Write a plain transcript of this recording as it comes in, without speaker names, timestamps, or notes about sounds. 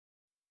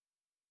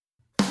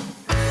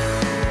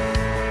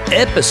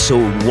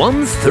episode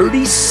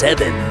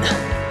 137.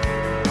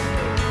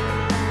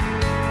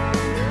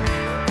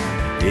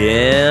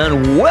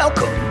 And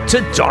welcome to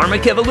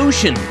Dharmic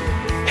Evolution.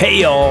 Hey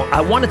y'all, I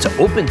wanted to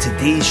open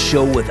today's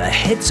show with a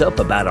heads up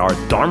about our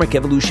Dharmic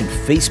Evolution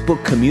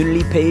Facebook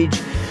community page.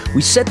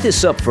 We set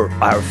this up for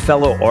our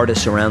fellow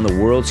artists around the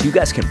world so you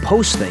guys can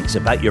post things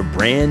about your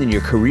brand and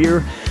your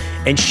career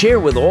and share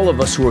with all of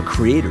us who are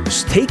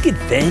creators. Take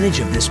advantage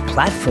of this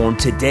platform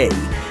today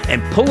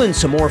and pull in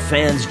some more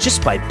fans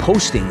just by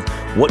posting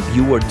what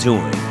you are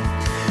doing.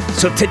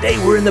 So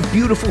today we're in the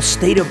beautiful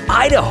state of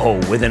Idaho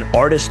with an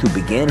artist who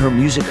began her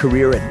music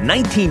career at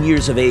 19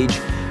 years of age.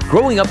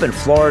 Growing up in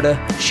Florida,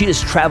 she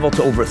has traveled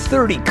to over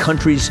 30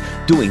 countries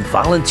doing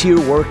volunteer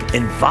work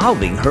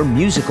involving her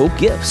musical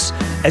gifts,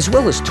 as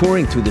well as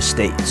touring through the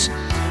States.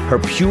 Her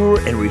pure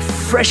and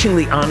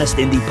refreshingly honest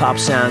indie pop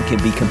sound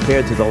can be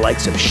compared to the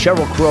likes of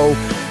Sheryl Crow,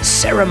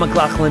 Sarah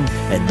McLachlan,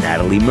 and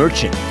Natalie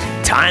Merchant.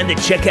 Time to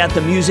check out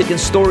the music and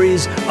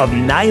stories of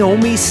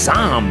Naomi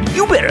Sam.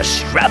 You better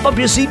strap up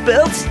your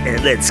seatbelts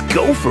and let's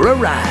go for a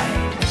ride.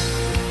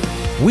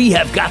 We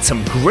have got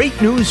some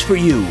great news for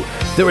you.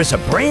 There is a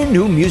brand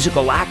new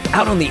musical act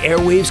out on the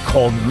airwaves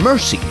called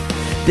Mercy.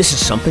 This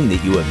is something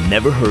that you have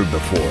never heard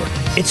before.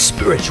 It's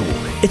spiritual.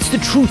 It's the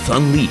truth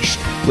unleashed,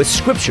 with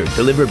scripture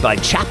delivered by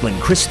chaplain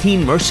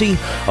Christine Mercy,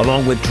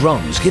 along with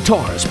drums,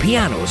 guitars,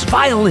 pianos,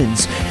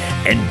 violins,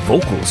 and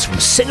vocals from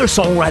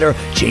singer-songwriter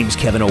James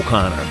Kevin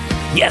O'Connor.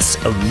 Yes,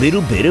 a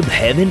little bit of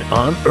heaven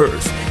on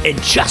earth, and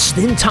just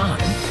in time.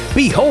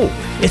 Behold,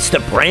 it's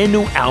the brand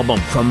new album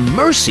from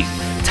Mercy,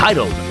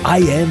 titled I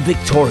Am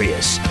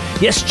Victorious.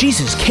 Yes,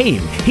 Jesus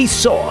came, he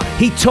saw,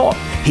 he taught,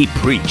 he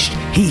preached,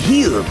 he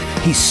healed,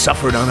 he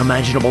suffered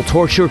unimaginable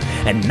torture,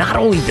 and not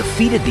only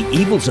defeated the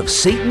evils of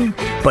Satan,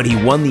 but he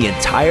won the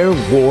entire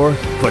war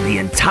for the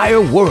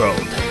entire world.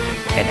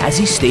 And as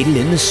he stated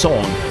in the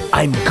song,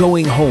 I'm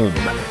going home,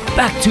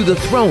 back to the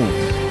throne,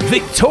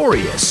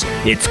 victorious,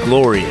 it's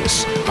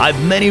glorious.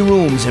 I've many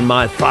rooms in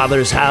my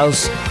Father's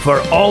house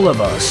for all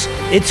of us.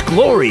 It's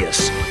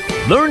glorious.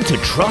 Learn to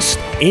trust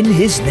in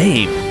his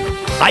name.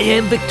 I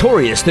Am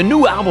Victorious. The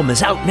new album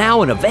is out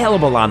now and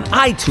available on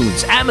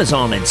iTunes,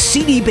 Amazon, and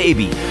CD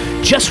Baby.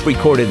 Just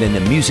recorded in the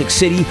Music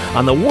City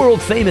on the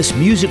world-famous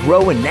Music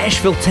Row in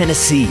Nashville,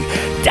 Tennessee.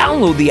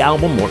 Download the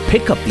album or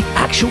pick up the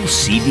actual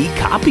CD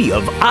copy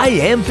of I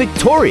Am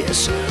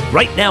Victorious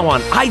right now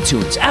on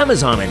iTunes,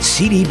 Amazon, and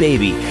CD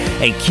Baby.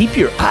 And keep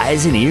your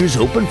eyes and ears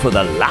open for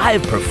the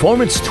live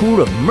performance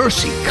tour of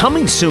Mercy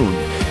coming soon,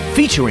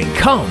 featuring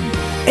Come,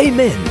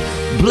 Amen,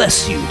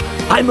 Bless You,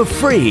 I'm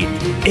Afraid,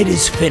 It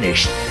Is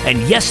Finished,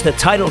 and yes, the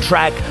title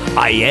track,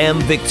 I Am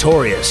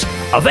Victorious.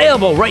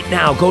 Available right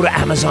now. Go to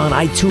Amazon,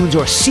 iTunes,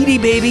 or CD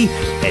Baby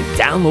and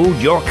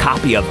download your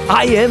copy of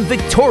I Am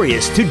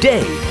Victorious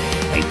today.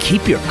 And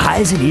keep your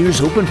eyes and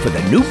ears open for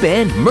the new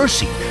band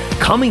Mercy,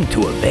 coming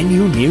to a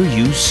venue near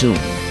you soon.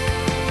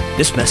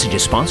 This message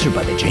is sponsored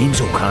by the James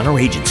O'Connor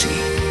Agency.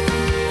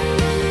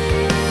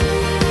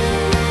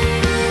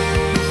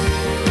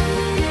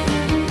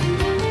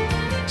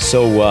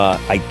 So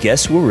I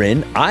guess we're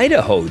in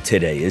Idaho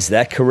today. Is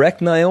that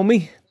correct,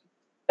 Naomi?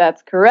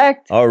 That's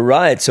correct. All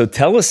right. So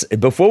tell us,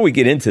 before we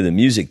get into the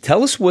music,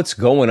 tell us what's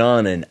going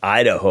on in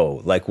Idaho.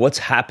 Like, what's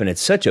happening?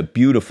 It's such a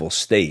beautiful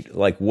state.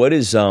 Like, what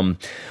is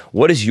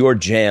your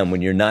jam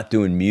when you're not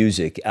doing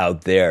music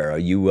out there? Are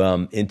you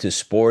into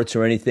sports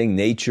or anything?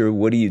 Nature?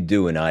 What do you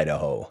do in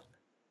Idaho?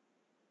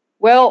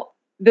 Well,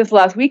 this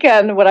last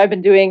weekend, what I've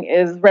been doing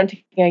is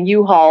renting a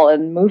U-Haul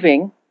and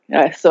moving.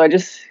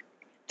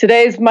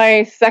 Today's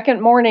my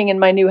second morning in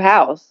my new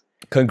house.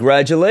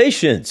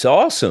 Congratulations.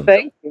 Awesome.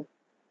 Thank you.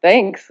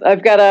 Thanks.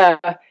 I've got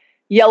a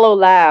yellow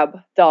lab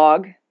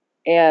dog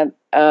and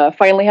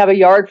finally have a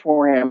yard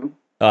for him.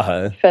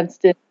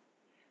 Fenced in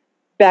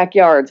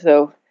backyard.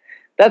 So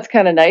that's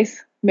kind of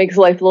nice. Makes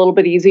life a little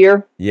bit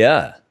easier.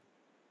 Yeah.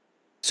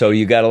 So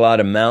you got a lot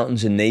of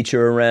mountains and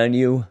nature around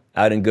you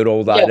out in good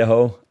old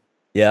Idaho?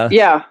 Yeah.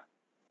 Yeah.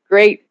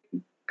 Great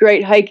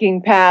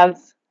hiking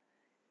paths.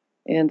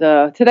 And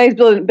today's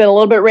been a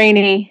little bit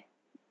rainy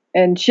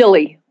and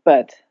chilly,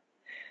 but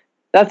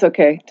that's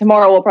okay.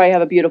 Tomorrow we'll probably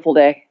have a beautiful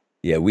day.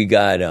 Yeah, we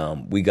got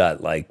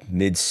like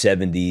mid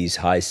 70s,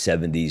 high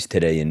 70s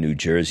today in New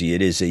Jersey.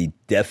 It is a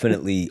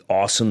definitely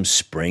awesome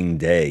spring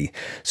day.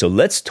 So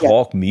let's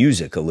talk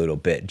music a little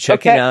bit.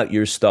 Checking out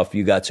your stuff,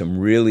 you got some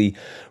really,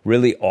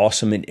 really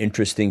awesome and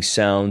interesting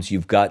sounds.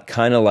 You've got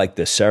kind of like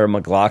the Sarah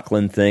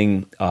McLachlan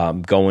thing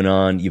going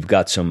on. You've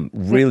got some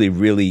really,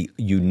 really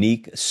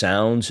unique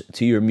sounds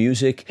to your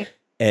music.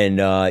 And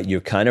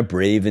you're kind of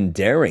brave and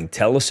daring.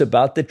 Tell us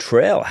about the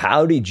trail.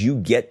 How did you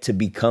get to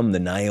become the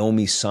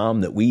Naomi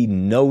Sam that we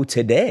know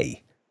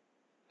today?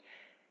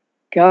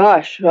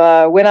 Gosh,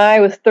 when I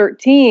was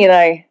 13,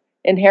 I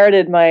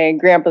inherited my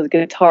grandpa's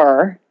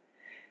guitar,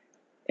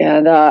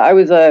 and I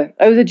was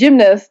a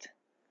gymnast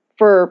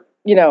for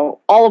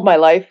all of my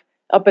life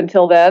up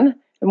until then.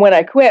 And when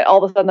I quit,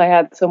 all of a sudden I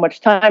had so much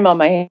time on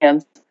my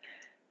hands,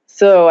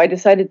 so I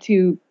decided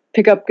to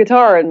pick up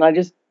guitar, and I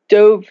just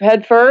dove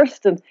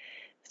headfirst and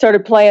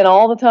started playing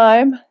all the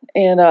time.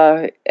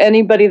 And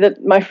anybody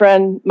that my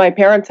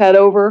parents had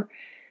over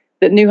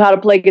that knew how to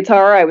play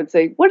guitar, I would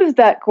say, "What is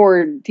that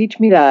chord? Teach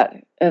me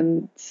that."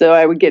 And so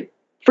I would get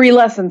free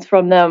lessons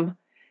from them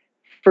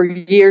for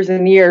years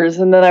and years.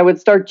 And then I would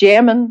start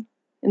jamming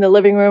in the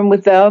living room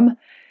with them.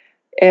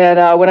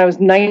 And when I was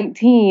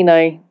 19,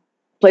 I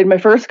played my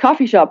first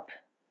coffee shop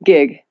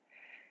gig.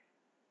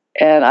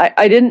 And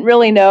I didn't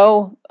really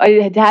know,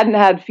 I hadn't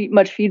had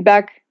much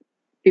feedback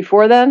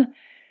before then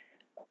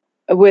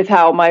with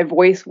how my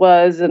voice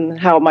was and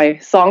how my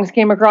songs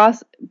came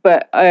across.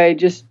 But I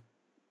just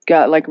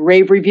got like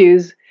rave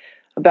reviews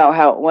about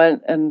how it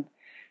went. And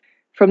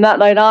from that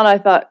night on, I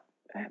thought,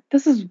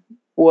 this is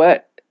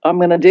what I'm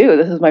going to do.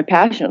 This is my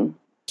passion.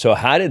 So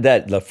how did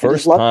that, the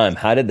first time,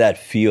 how did that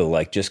feel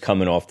like just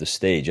coming off the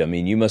stage? I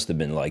mean, you must have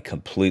been like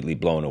completely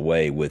blown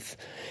away with,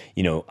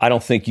 I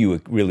don't think you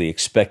really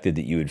expected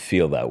that you would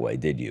feel that way,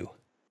 did you?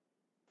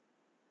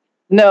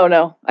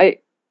 No. I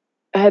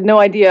had no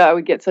idea I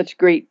would get such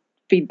great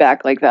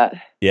feedback like that.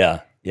 Yeah.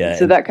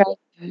 So that kind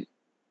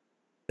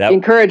of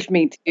encouraged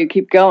me to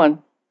keep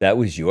going. That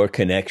was your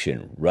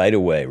connection right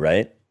away,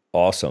 right?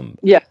 Awesome.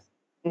 Yeah.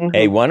 Mm-hmm.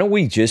 Hey, why don't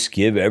we just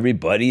give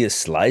everybody a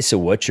slice of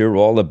what you're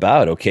all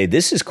about? Okay,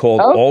 this is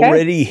called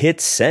Already Hit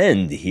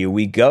Send. Here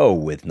we go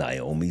with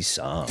Naomi's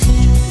song.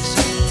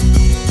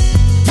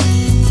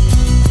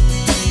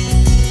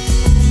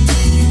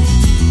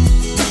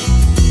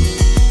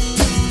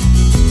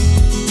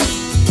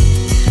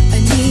 I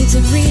need to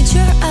read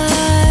your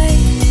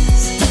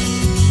eyes,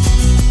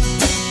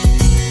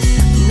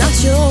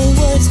 not your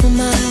words from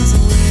miles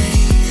away,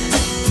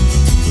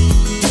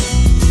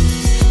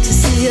 to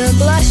see your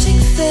blushing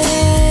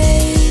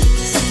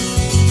face,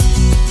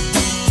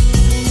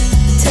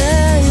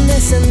 turn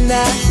this and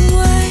that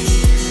way.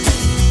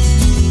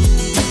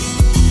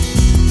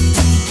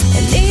 I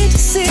need to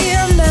see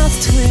your mouth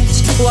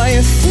twitch while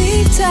your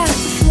feet tap the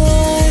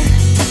floor.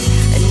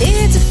 I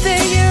need to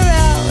figure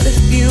out if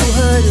you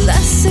heard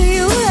less or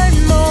you heard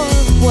more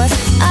of what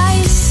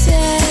I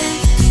said.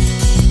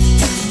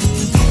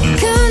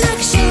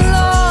 Connection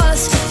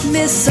lost,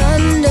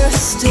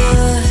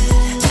 misunderstood,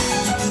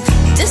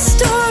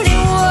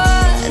 distorting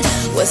what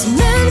was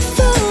meant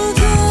for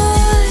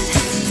good.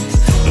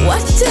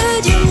 What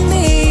did you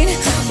mean?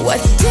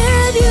 What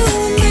did you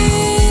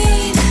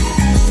mean?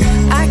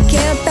 I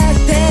can't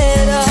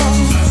backpedal.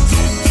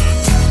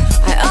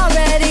 I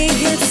already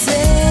hit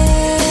send.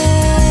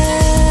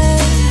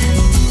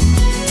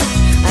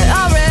 I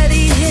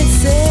already hit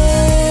send.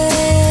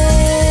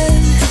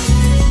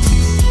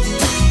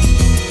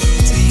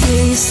 To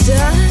hear you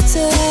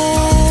stutter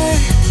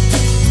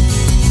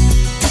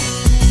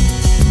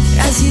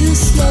as you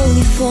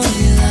slowly form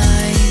your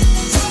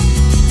lines,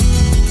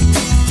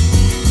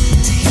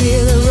 to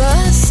hear the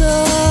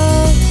rustle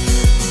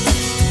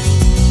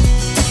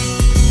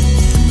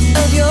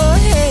of your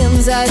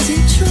hands as you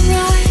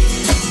try.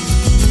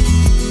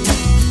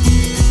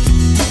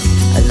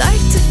 I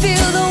like to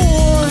feel the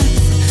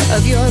warmth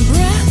of your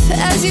breath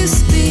as you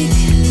speak.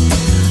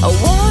 I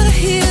want to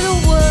hear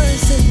the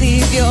words that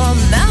leave your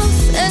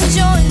mouth and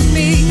join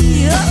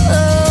me.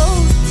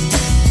 Oh,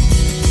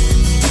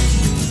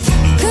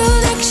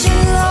 connection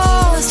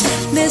lost,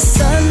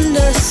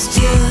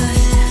 misunderstood,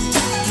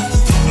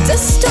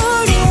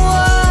 distorting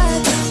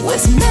what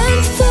was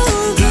meant for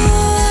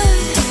good.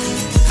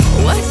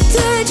 What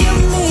did you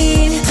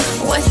mean?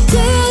 What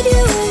did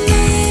you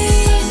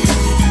mean?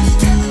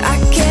 I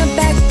can't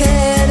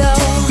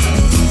backpedal.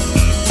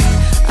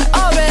 I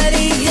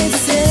already hit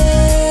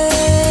send.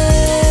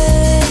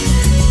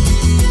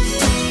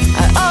 I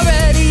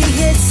already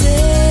hit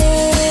send.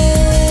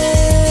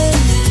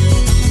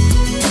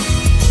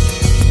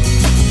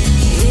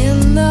 In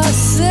the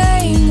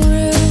same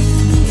room,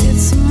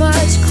 it's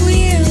much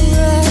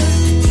clearer.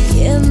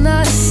 In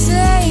the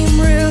same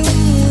room,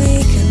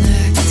 we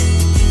connect.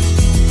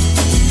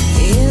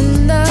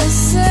 In the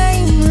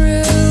same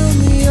room,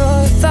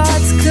 your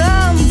thoughts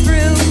come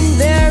through.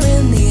 They're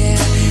in the air.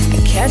 I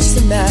catch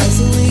them as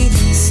we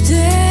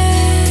stare.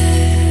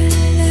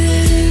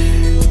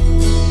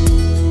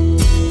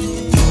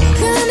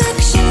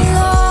 Connection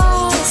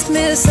lost,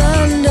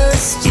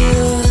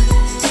 misunderstood,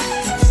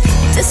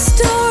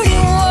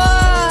 distorting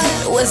what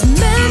was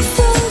meant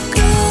for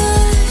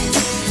good.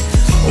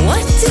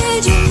 What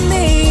did you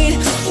mean?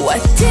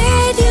 What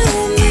did you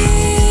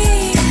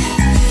mean?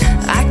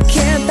 I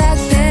can't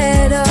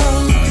backpedal.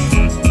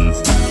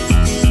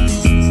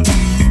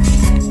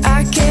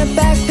 I can't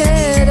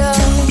backpedal.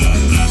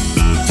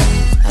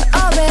 I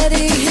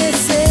already hit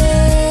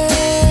send.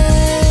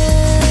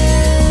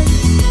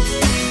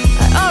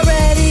 I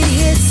already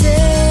hit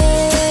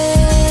send.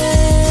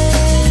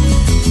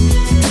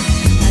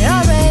 I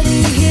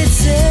already hit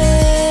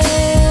send.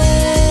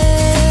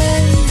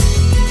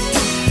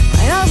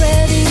 I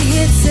already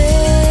hit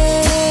send.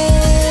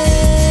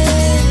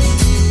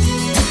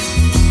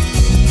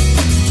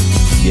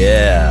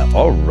 Yeah,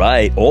 all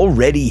right.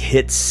 Already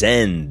hit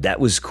send. That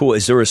was cool.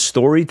 Is there a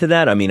story to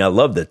that? I mean, I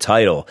love the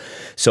title.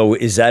 So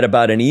is that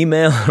about an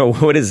email or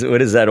what is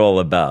that all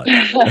about?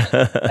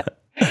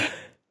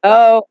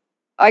 Oh,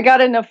 I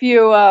got in a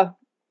few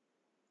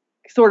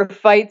sort of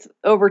fights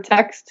over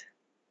text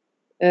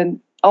and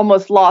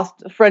almost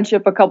lost a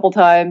friendship a couple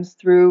times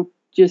through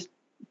just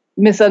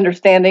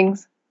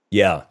misunderstandings.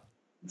 Yeah.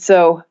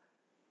 So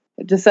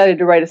I decided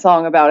to write a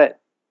song about it,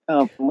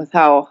 with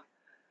how,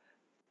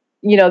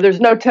 there's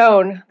no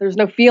tone, there's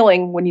no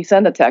feeling when you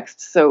send a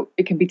text. So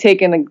it can be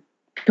taken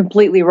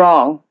completely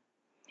wrong.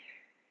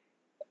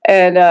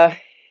 And,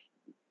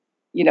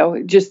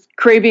 just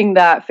craving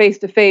that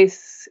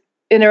face-to-face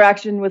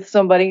interaction with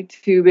somebody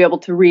to be able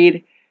to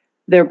read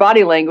their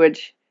body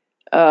language,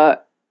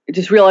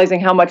 just realizing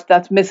how much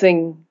that's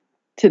missing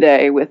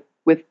today with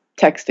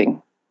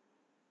texting.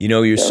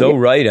 You're so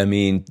right. I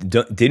mean,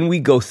 didn't we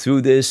go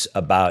through this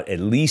about at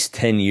least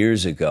 10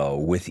 years ago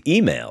with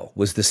email?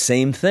 Was the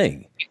same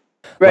thing.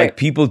 Right. Like,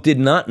 people did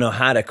not know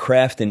how to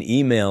craft an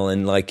email,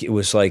 and like it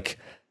was like,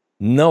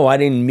 no, I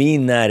didn't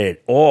mean that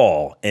at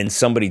all. And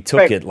somebody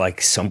took it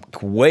like some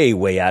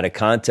way out of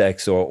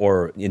context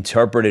or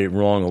interpreted it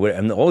wrong or whatever.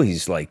 And all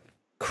these like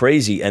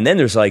crazy. And then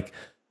there's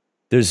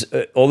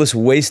all this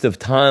waste of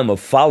time of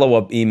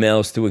follow-up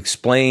emails to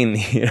explain,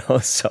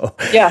 so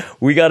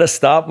we got to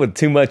stop with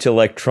too much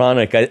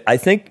electronic. I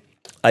think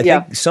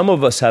some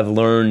of us have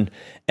learned,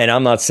 and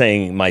I'm not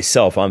saying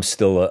myself, I'm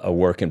still a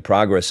work in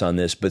progress on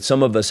this, but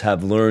some of us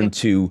have learned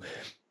to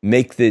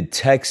make the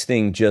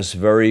texting just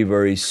very,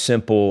 very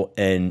simple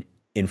and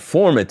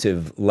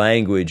informative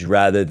language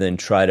rather than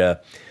try to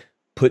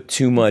put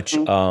too much,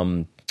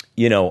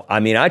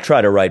 I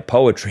try to write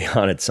poetry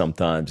on it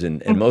sometimes,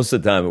 and most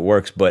of the time it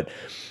works. But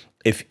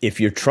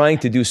if you're trying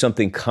to do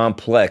something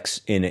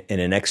complex in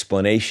an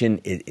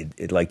explanation,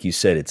 it like you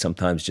said, it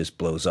sometimes just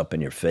blows up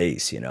in your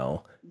face,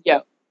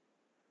 Yeah,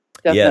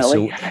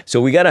 definitely. Yeah, so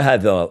we got to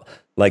have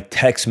like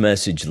text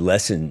message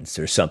lessons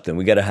or something.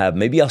 We got to have,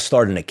 maybe I'll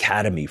start an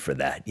academy for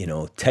that,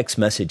 text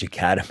message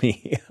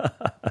academy.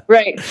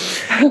 Right.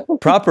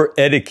 Proper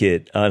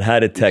etiquette on how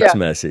to text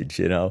message,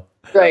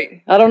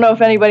 Right. I don't know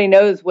if anybody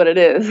knows what it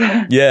is.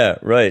 Yeah,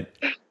 right.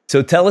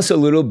 So tell us a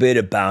little bit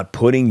about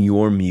putting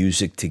your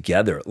music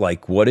together.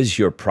 Like, what is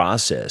your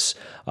process?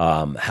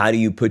 How do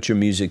you put your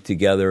music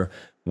together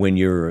when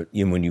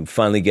when you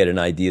finally get an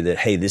idea that,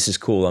 hey, this is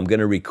cool, I'm going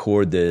to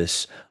record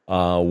this?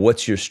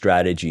 What's your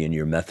strategy and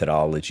your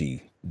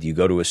methodology? Do you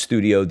go to a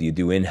studio? Do you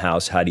do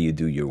in-house? How do you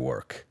do your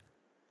work?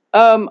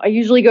 I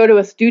usually go to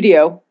a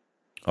studio.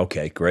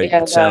 Okay, great.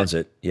 That sounds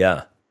it.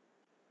 Yeah.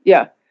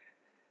 Yeah.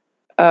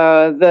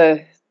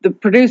 The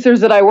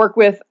producers that I work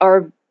with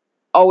are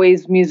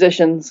always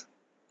musicians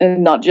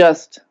and not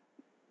just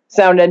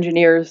sound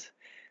engineers.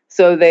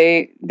 So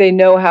they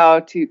know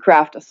how to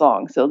craft a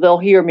song. So they'll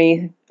hear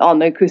me on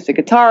the acoustic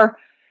guitar,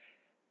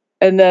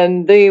 and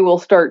then they will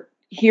start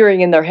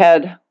hearing in their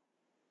head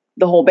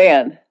the whole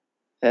band.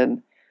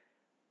 And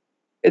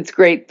it's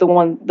great.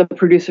 The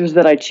producers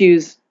that I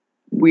choose,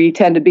 we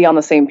tend to be on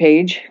the same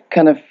page,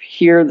 kind of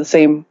hear the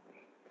same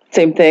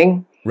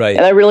thing. Right.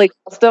 And I really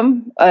trust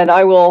them, and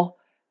I will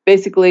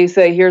basically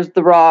say, here's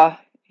the raw.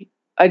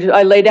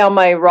 I lay down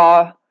my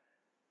raw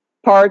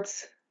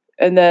parts,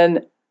 and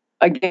then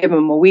I give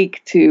them a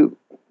week to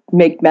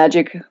make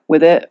magic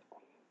with it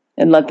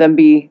and let them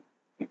be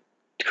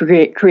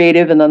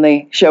creative, and then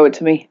they show it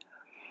to me.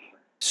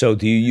 So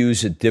do you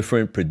use a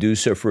different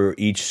producer for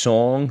each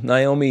song,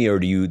 Naomi, or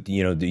do you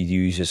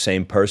use the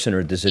same person,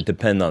 or does it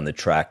depend on the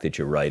track that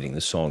you're writing,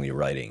 the song you're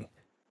writing?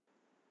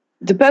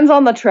 Depends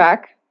on the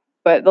track,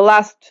 but the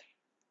last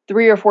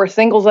 3 or 4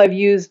 singles I've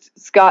used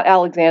Scott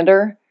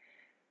Alexander,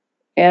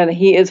 and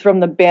he is from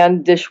the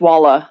band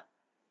Dishwalla.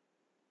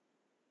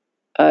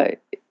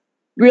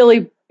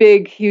 Really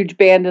big, huge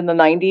band in the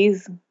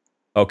 90s.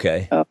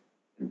 Okay.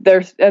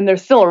 They're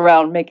still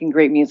around making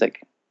great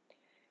music.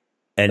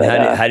 And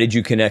how did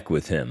you connect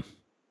with him?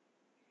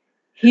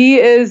 He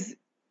is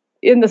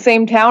in the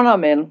same town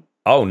I'm in.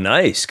 Oh,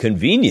 nice.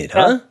 Convenient,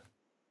 huh?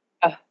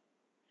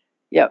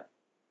 Yep.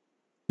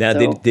 Now,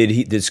 so,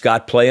 did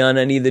Scott play on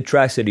any of the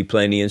tracks? Did he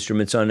play any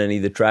instruments on any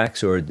of the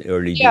tracks, or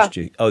did he just?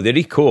 Oh, did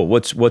he? Cool.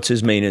 What's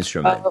his main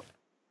instrument?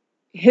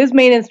 His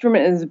main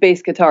instrument is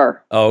bass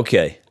guitar. Oh,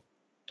 okay.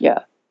 Yeah.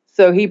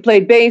 So he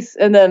played bass,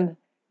 and then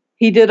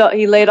he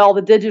laid all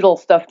the digital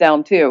stuff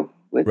down too,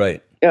 with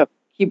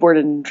keyboard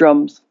and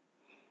drums.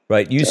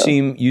 Right. You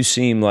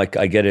seem like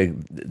I get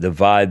the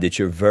vibe that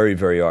you're a very,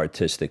 very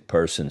artistic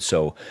person.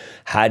 So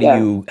how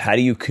do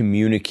you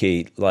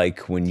communicate,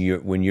 like when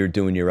you're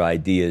doing your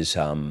ideas?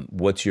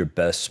 What's your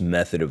best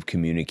method of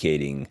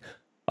communicating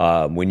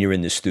when you're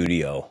in the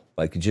studio?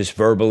 Like just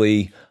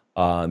verbally,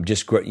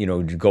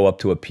 go up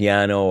to a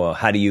piano, or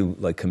how do you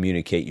like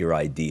communicate your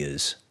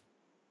ideas?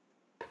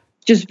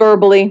 Just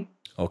verbally.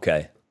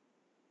 Okay.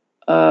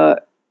 And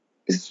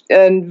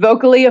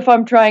vocally, if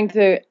I'm trying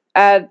to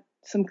add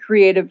some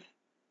creative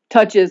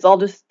touches, I'll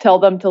just tell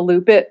them to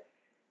loop it,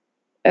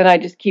 and I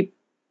just keep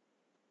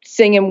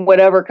singing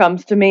whatever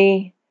comes to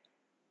me.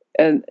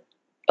 And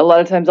a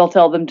lot of times I'll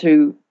tell them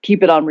to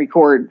keep it on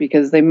record,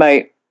 because they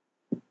might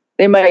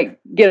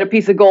get a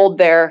piece of gold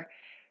there,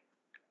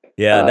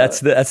 Yeah, that's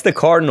the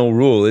cardinal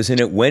rule, isn't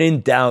it? When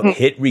in doubt,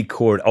 hit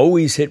record.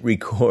 Always hit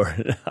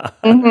record.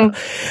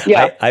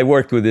 Yeah. I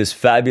worked with this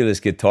fabulous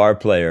guitar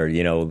player,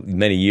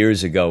 many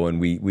years ago, and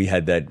we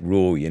had that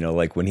rule,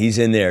 like when he's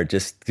in there,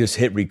 just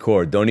hit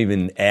record. Don't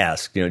even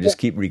ask, just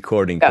keep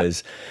recording,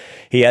 because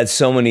he had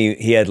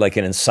like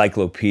an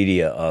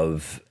encyclopedia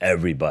of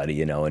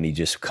everybody, and he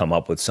just come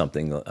up with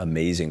something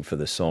amazing for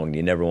the song.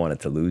 You never wanted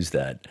to lose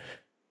that.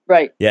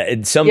 Right. Yeah,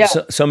 and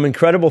some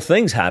incredible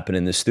things happen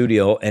in the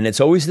studio, and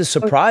it's always the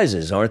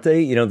surprises, aren't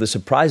they? The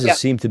surprises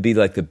seem to be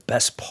like the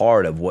best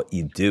part of what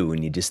you do,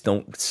 and you just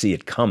don't see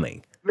it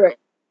coming.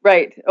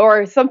 Right.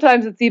 Or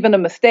sometimes it's even a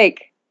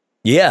mistake.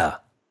 Yeah.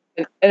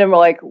 And then we're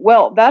like,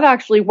 well, that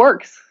actually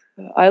works.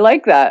 I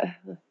like that.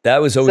 That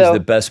was always the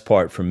best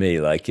part for me.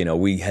 Like,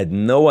 we had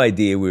no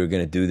idea we were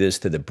going to do this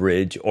to the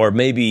bridge, or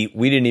maybe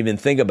we didn't even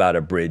think about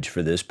a bridge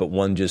for this, but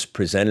one just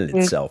presented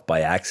itself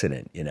by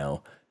accident,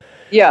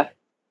 Yeah.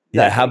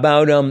 Yeah. How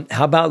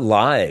about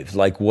live?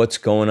 Like, what's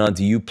going on?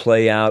 Do you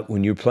play out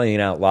when you're playing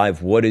out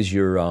live? What is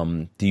your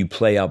do you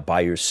play out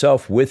by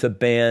yourself with a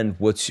band?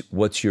 What's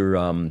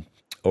your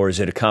or is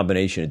it a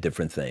combination of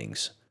different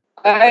things?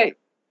 I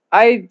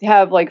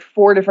have like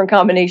 4 different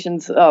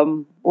combinations.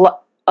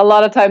 A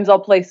lot of times I'll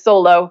play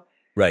solo.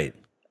 Right.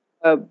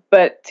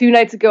 But 2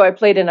 nights ago I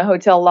played in a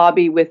hotel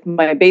lobby with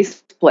my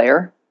bass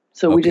player.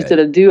 So we just did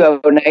a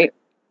duo night.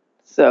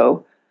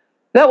 So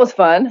that was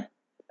fun.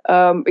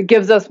 It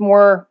gives us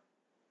more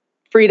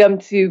freedom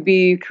to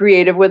be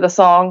creative with a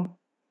song,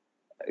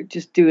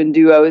 just doing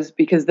duos,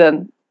 because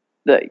then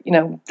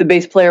the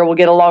bass player will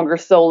get a longer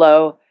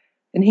solo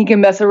and he can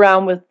mess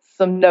around with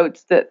some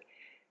notes that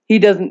he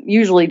doesn't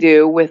usually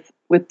do with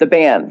the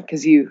band,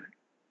 because you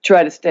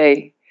try to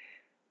stay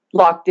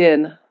locked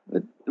in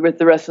with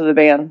the rest of the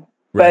band.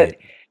 Right.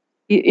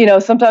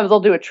 But sometimes I'll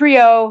do a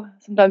trio,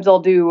 sometimes I'll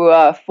do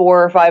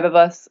 4 or 5 of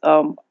us.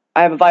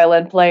 I have a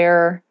violin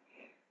player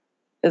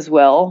as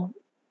well,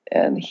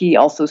 and he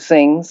also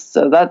sings,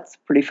 so that's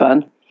pretty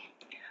fun.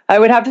 I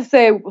would have to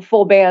say a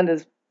full band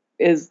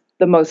is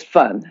the most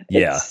fun.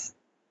 Yeah.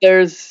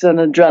 There's an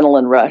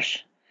adrenaline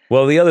rush.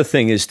 Well, the other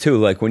thing is too,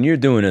 like when you're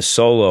doing a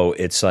solo,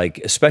 it's like,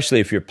 especially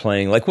if you're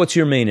playing, like, what's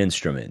your main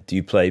instrument? Do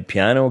you play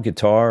piano,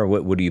 guitar?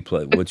 What do you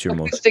play? What's your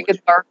most acoustic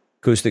guitar?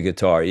 Acoustic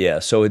guitar, yeah.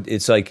 So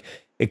it's like,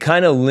 it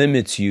kind of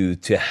limits you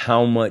to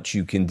how much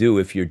you can do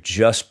if you're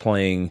just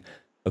playing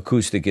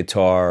acoustic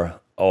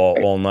guitar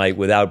all night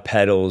without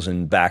pedals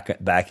and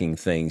backing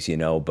things,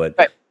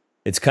 but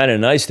it's kind of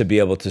nice to be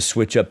able to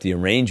switch up the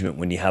arrangement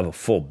when you have a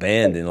full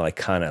band and like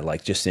kind of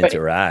like just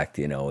interact,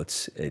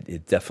 it's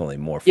definitely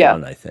more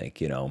fun, I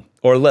think,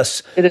 or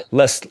less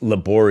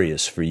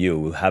laborious for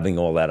you having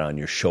all that on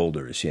your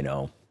shoulders,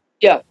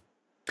 Yeah,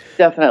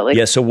 definitely.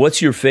 Yeah. So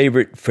what's your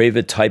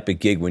favorite type of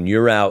gig when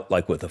you're out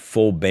like with a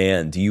full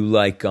like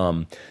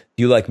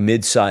do you like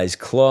mid-sized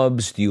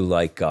clubs? Do you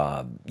like,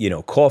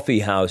 coffee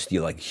house? Do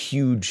you like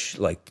huge,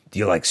 do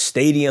you like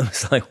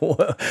stadiums?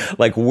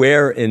 Like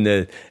where in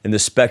the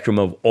spectrum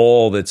of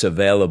all that's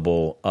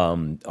available,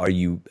 are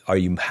you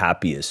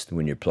happiest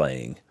when you're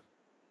playing?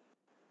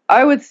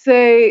 I would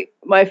say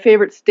my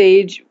favorite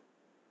stage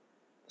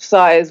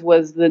size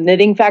was the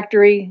Knitting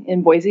Factory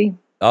in Boise.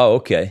 Oh,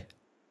 okay.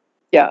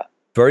 Yeah.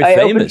 Very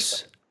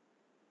famous.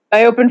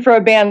 I opened for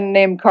a band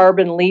named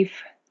Carbon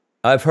Leaf.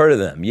 I've heard of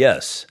them,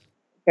 yes.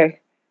 Okay.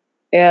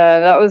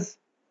 And that was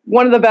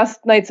one of the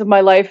best nights of my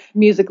life,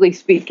 musically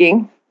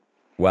speaking.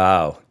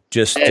 Wow.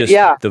 Just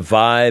the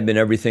vibe and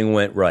everything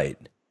went right.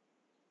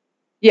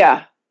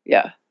 Yeah.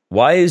 Yeah.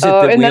 Why is it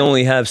that we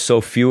only have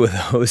so few of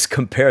those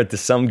compared to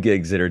some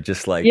gigs that are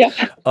just like,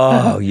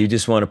 you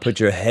just want to put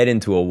your head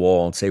into a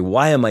wall and say,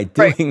 why am I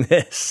doing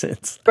this?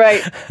 It's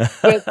right.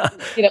 With,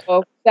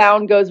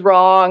 sound goes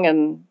wrong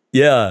and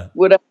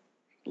whatever.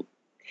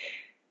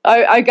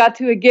 I got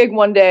to a gig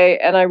one day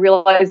and I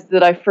realized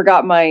that I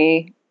forgot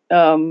my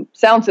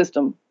sound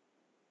system.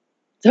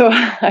 So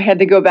I had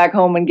to go back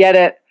home and get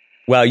it.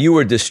 Wow, you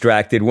were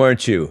distracted,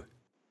 weren't you?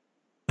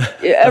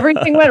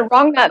 Everything went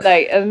wrong that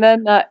night. And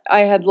then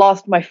I had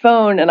lost my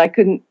phone and I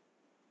couldn't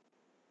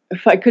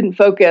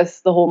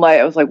focus the whole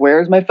night. I was like,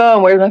 where's my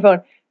phone? Where's my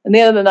phone? And the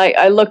end of the night,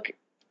 I look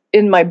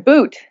in my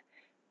boot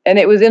and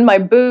it was in my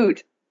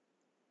boot.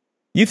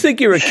 You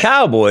think you're a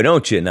cowboy,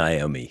 don't you,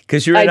 Naomi?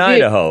 Because you're in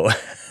Idaho.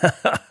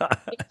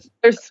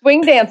 There's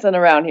swing dancing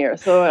around here,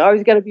 so I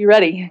always got to be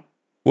ready.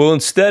 Well,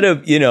 instead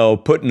of,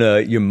 putting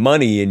your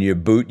money in your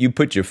boot, you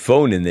put your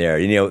phone in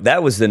there.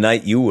 That was the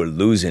night you were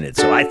losing it.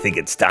 So I think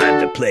it's time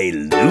to play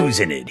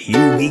Losing It.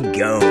 Here we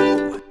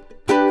go.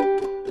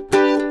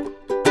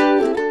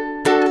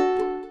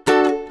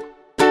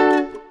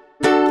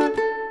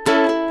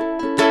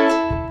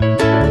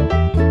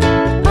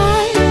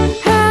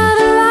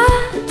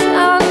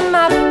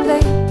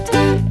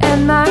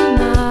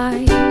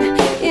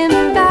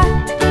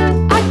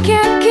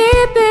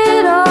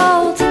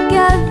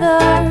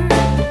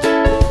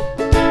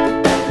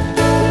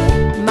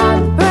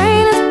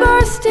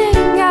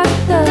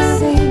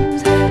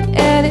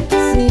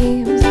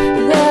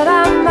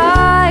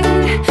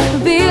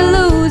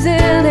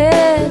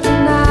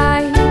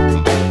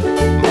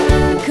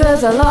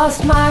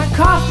 lost my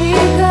coffee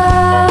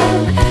cup,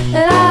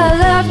 and I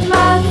left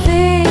my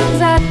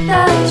things at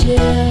the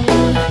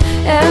gym,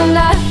 and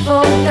I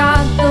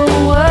forgot the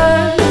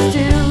words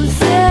to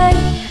say,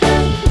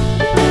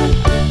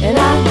 and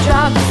I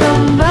dropped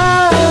some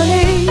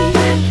money,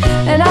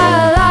 and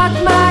I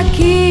locked my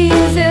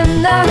keys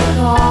in the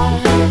car,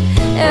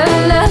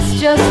 and that's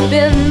just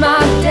been my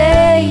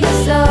day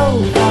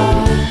so far.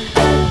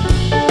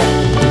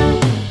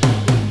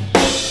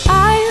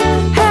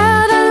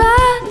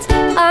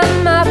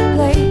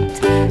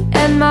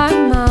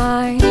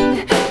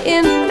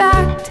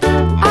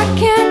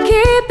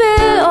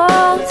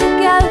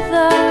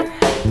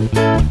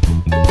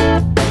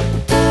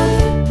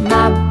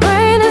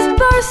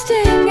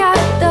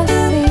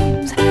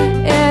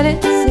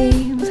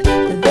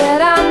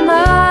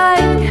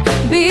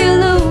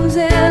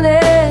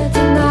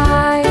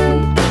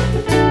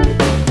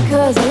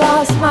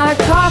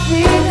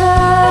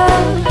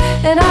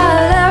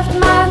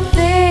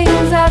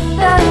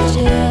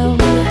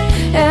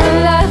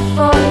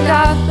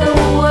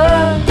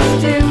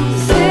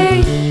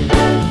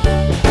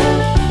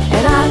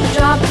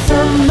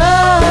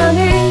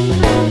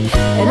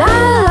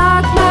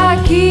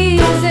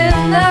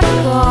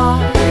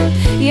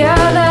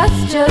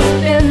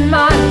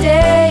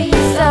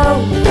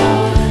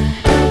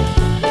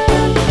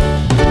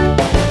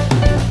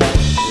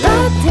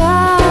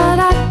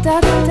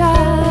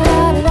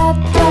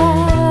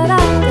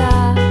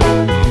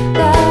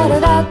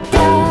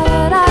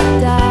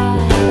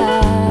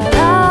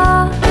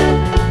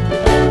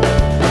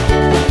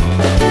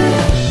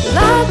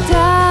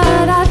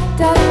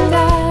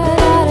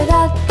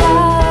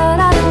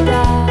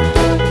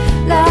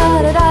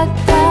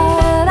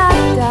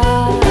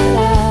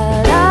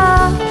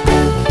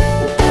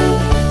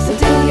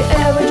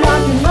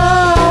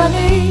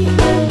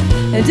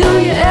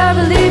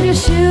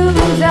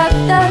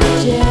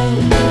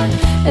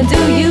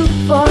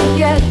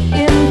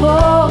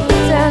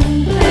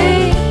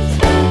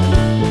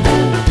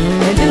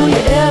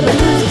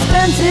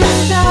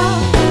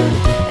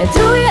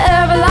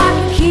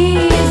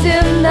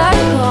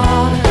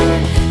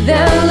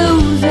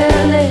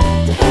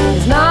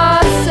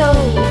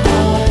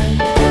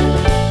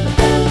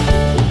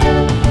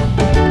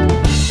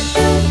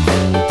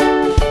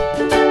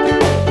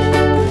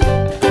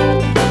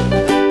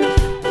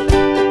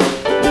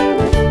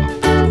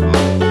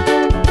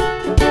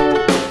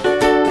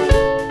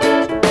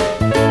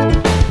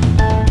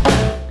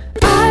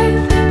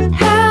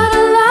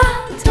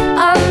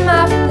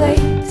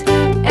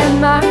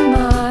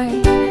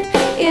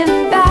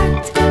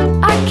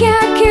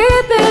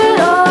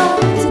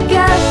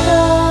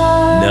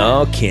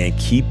 Can't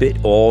keep it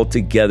all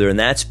together, and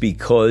that's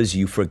because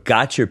you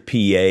forgot your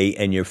PA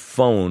and your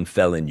phone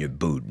fell in your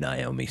boot,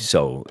 Naomi.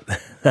 So,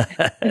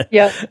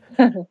 yeah,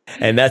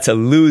 and that's a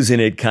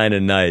losing it kind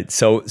of night.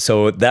 So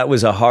that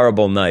was a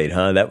horrible night,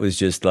 huh? That was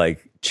just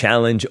like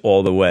challenge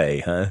all the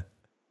way, huh?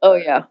 Oh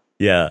yeah,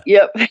 yeah,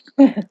 yep.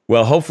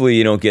 Well, hopefully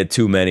you don't get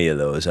too many of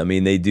those. I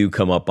mean, they do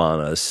come up on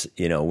us,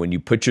 when you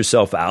put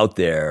yourself out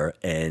there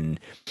and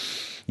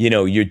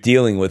you're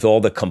dealing with all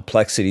the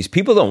complexities.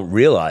 People don't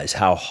realize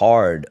how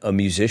hard a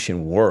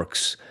musician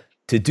works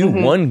to do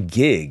one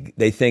gig.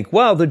 They think,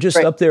 well, they're just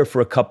up there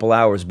for a couple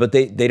hours, but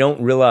they don't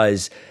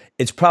realize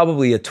it's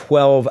probably a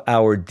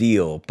 12-hour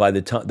deal by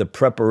the time the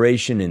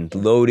preparation and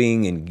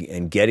loading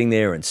and getting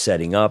there and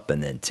setting up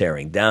and then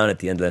tearing down at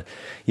the end of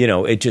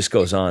the, it just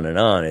goes on and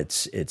on.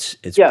 It's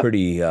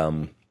pretty,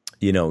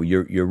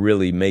 you're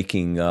really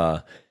making,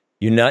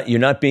 you're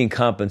not being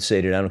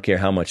compensated. I don't care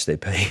how much they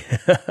pay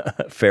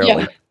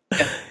fairly.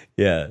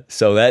 Yeah.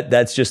 So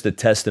that's just a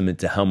testament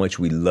to how much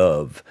we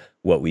love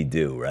what we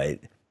do,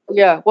 right?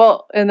 Yeah.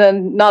 Well, and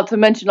then not to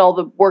mention all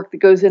the work that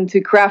goes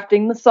into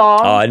crafting the song.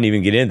 Oh, I didn't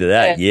even get into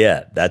that.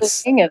 Yeah.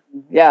 That's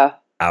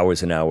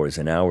hours and hours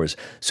and hours.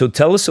 So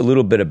tell us a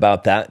little bit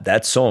about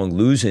that song,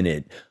 Losing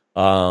It.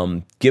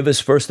 Give us,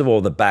 first of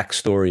all, the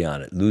backstory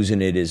on it.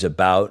 Losing It is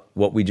about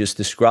what we just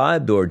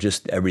described or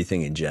just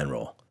everything in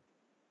general?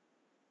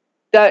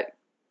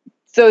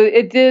 So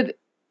it did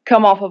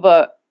come off of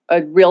a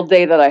real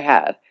day that I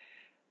had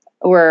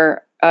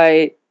where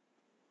I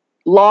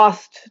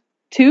lost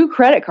 2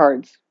 credit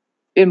cards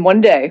in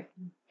one day.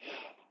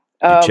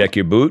 Check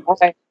your boot?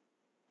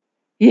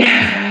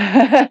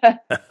 Yeah.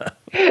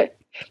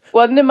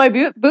 Wasn't in my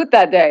boot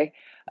that day.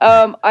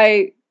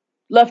 I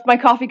left my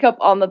coffee cup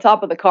on the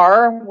top of the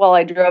car while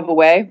I drove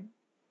away.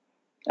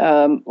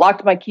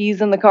 Locked my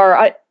keys in the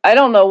car. I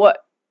don't know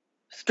what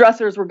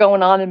stressors were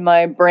going on in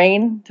my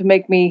brain to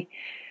make me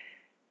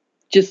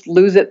just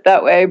lose it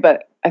that way.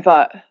 But I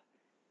thought,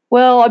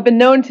 well, I've been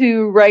known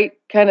to write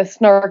kind of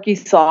snarky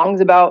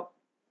songs about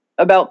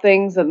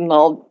things, and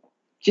I'll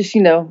just,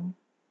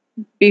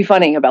 be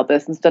funny about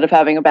this instead of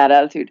having a bad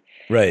attitude.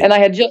 Right. And I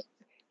had just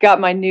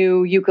got my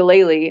new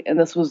ukulele, and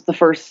this was the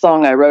first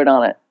song I wrote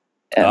on it.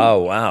 And oh,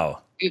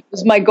 wow. It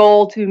was my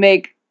goal to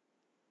make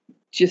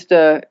just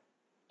a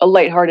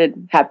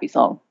lighthearted, happy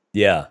song.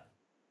 Yeah.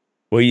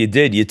 Well, you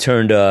did. You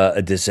turned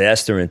a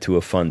disaster into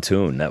a fun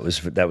tune. That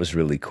was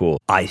really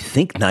cool. I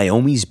think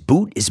Naomi's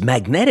boot is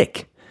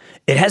magnetic.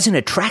 It has an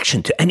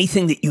attraction to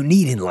anything that you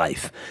need in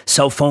life.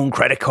 Cell phone,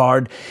 credit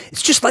card.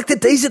 It's just like the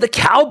days of the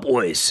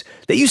cowboys.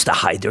 They used to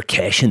hide their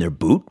cash in their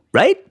boot,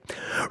 right?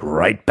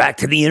 Right back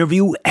to the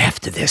interview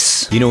after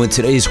this. You know, in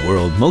today's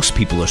world, most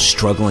people are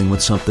struggling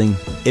with something.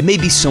 It may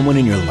be someone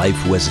in your life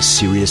who has a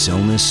serious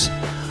illness,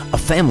 a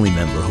family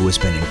member who has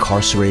been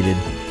incarcerated,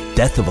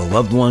 death of a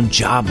loved one,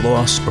 job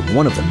loss, or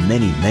one of the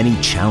many, many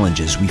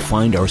challenges we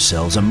find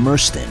ourselves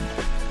immersed in.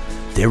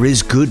 There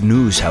is good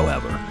news,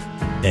 however.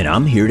 And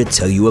I'm here to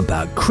tell you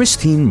about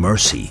Christine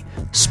Mercy,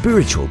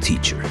 spiritual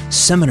teacher,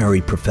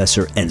 seminary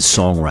professor, and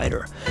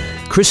songwriter.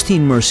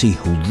 Christine Mercy,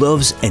 who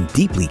loves and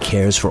deeply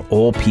cares for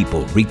all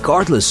people,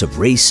 regardless of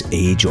race,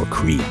 age, or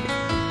creed.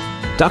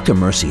 Dr.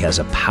 Mercy has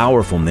a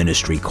powerful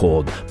ministry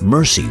called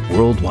Mercy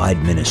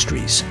Worldwide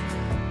Ministries.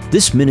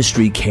 This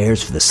ministry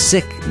cares for the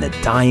sick and the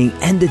dying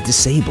and the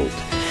disabled.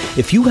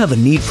 If you have a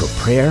need for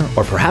prayer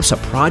or perhaps a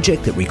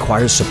project that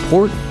requires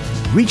support,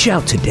 reach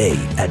out today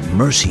at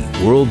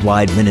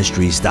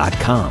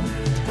mercyworldwideministries.com.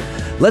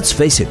 Let's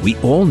face it, we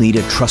all need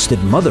a trusted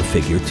mother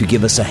figure to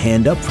give us a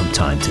hand up from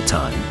time to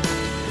time.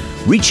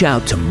 Reach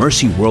out to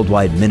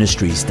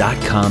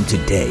mercyworldwideministries.com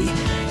today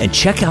and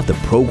check out the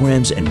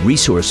programs and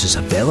resources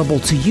available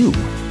to you.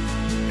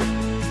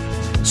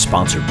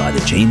 Sponsored by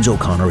the James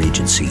O'Connor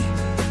Agency.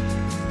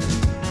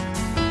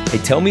 Hey,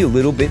 tell me a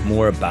little bit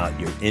more about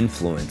your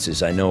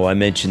influences. I know I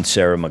mentioned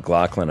Sarah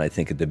McLachlan, I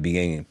think, at the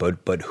beginning,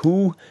 but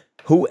who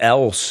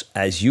else,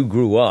 as you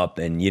grew up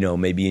and, you know,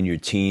 maybe in your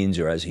teens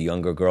or as a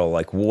younger girl,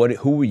 like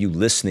who were you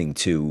listening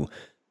to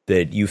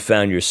that you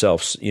found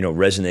yourself, you know,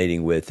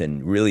 resonating with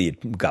and really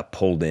got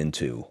pulled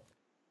into?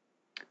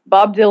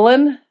 Bob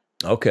Dylan.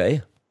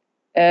 Okay.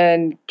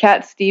 And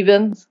Cat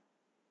Stevens.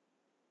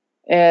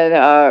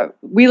 And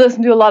we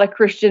listened to a lot of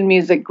Christian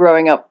music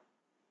growing up.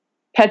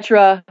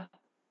 Petra,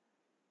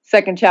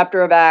 Second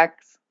Chapter of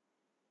Acts,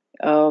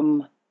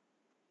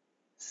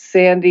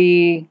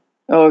 Sandy,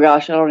 oh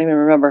gosh, I don't even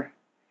remember.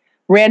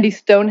 Randy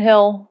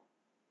Stonehill.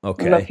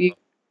 Okay. I don't know if you,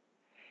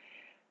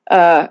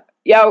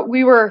 yeah,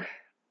 we were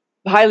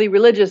highly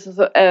religious,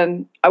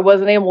 and I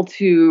wasn't able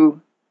to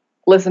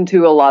listen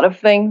to a lot of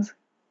things.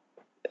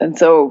 And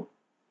so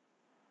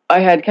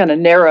I had kind of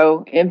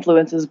narrow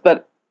influences,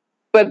 but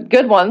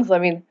good ones. I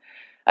mean,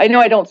 I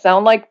know I don't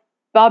sound like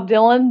Bob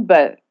Dylan,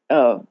 but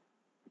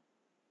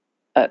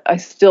I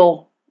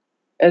still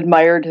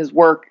admired his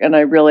work, and I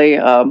really,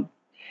 I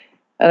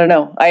don't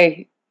know,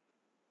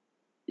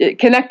 it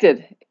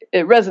connected.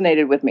 It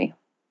resonated with me.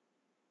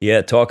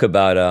 Yeah, talk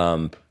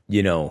about,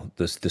 you know,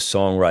 the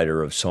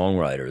songwriter of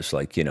songwriters,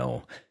 like, you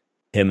know,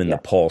 him and the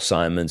Paul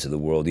Simons of the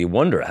world. You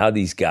wonder how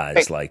these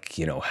guys, like,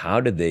 you know, how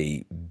did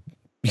they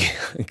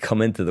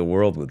come into the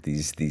world with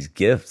these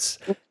gifts?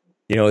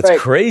 You know,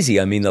 it's crazy.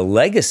 I mean, the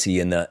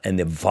legacy and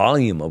the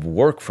volume of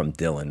work from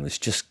Dylan was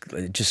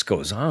it just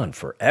goes on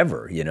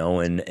forever, you know,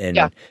 and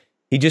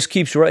he just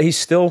keeps right. He's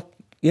still,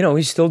 you know,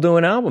 he's still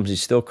doing albums.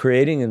 He's still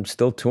creating and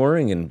still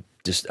touring, and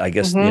just, I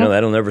guess, you know,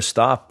 that'll never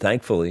stop,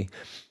 thankfully.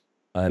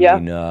 I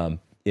mean,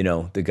 you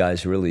know, the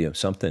guy's really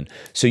something.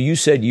 So you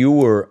said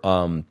you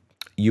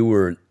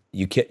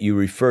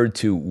referred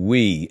to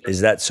we,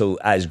 is that so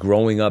as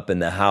growing up in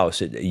the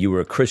house, you were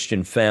a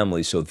Christian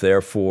family, so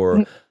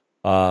therefore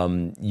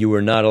you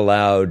were not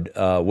allowed,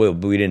 well,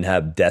 we didn't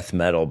have death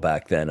metal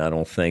back then, I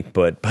don't think,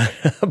 but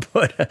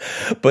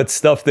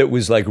stuff that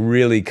was like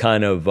really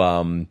kind of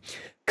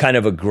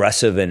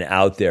aggressive and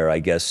out there. I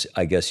guess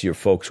your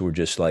folks were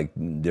just like,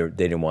 they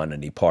didn't want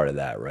any part of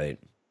that, right?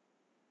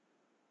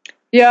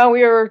 Yeah,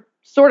 we were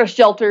sort of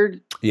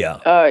sheltered. Yeah.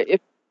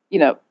 If, you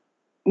know,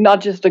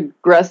 not just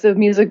aggressive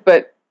music,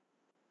 but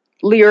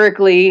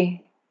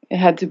lyrically it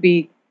had to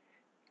be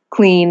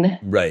clean.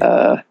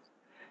 Right.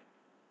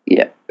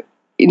 Yeah.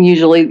 And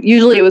usually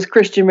it was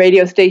Christian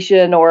radio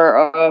station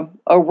or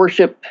a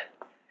worship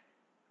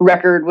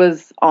record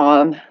was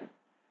on.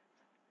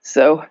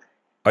 So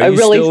are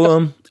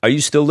you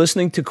still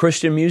listening to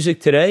Christian music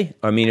today?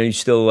 I mean, are you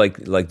still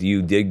like do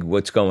you dig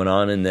what's going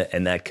on in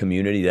that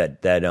community,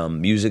 that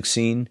music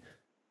scene?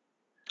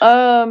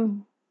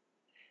 No.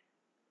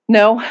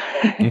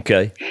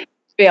 Okay. To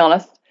be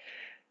honest.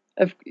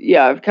 I've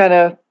kind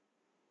of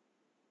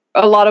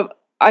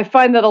I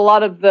find that a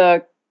lot of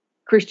the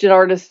Christian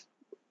artists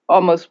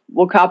almost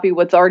will copy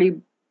what's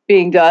already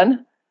being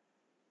done.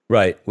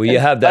 Right. Well, you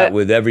have that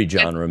with every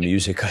genre of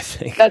music, I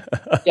think.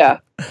 Yeah.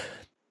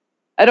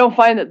 I don't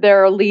find that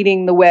they're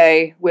leading the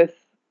way with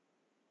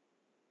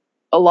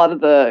a lot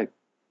of the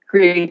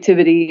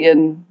creativity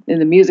in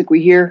the music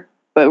we hear,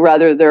 but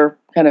rather they're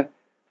kind of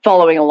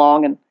following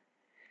along and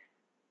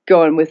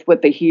going with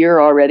what they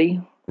hear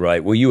already.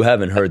 Right. Well, you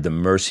haven't heard the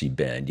Mercy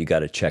Band. You got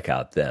to check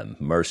out them.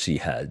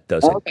 Mercy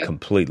does it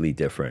completely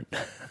different.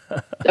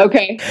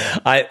 Okay.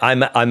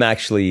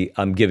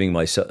 I'm giving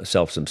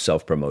myself some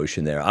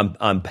self-promotion there.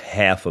 I'm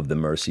half of the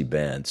Mercy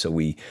Band, so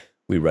we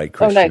write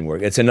Christian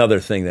work. It's another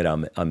thing that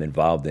I'm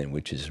involved in,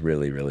 which is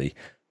really, really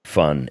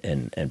fun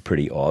and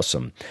pretty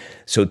awesome.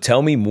 So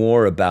tell me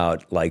more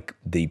about like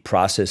the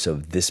process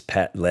of this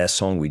last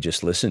song we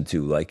just listened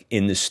to, like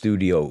in the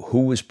studio.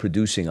 Who was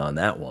producing on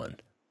that one?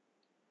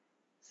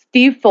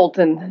 Steve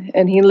Fulton,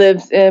 and he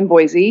lives in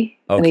Boise,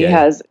 and he Okay.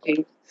 has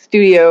a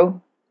studio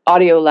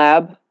audio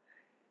lab.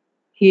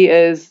 He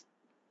is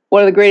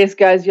one of the greatest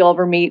guys you'll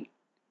ever meet.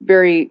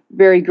 Very,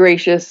 very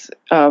gracious.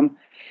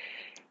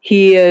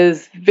 He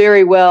is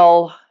very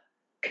well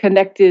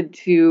connected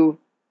to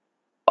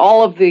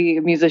all of the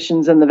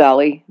musicians in the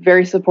Valley,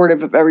 very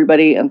supportive of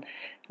everybody, and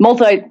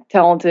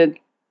multi-talented.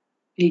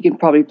 He can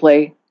probably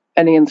play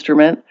any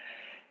instrument.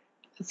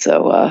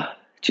 So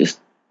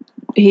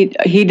he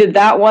did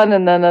that one,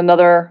 and then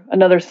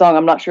another song.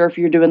 I'm not sure if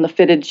you're doing the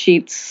Fitted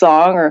Sheets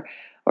song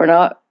or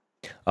not.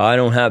 I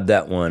don't have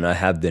that one. I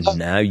have the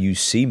Now You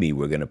See Me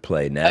we're going to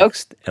play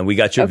next. Okay. And we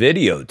got your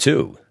video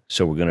too.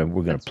 So we're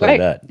going to play right.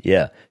 that.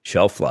 Yeah,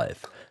 Shelf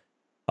Life.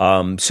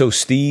 So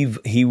Steve,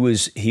 he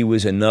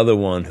was another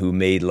one who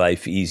made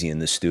life easy in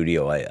the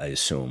studio, I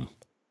assume.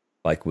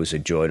 Like was a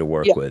joy to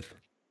work with.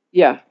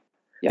 Yeah.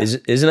 Yeah.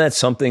 Isn't that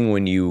something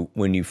when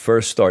you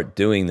first start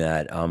doing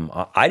that?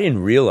 I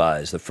didn't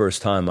realize the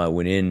first time I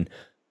went in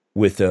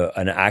with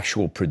an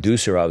actual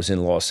producer. I was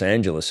in Los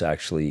Angeles,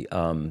 actually,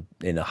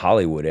 in the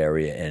Hollywood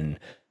area, and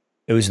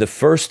it was the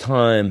first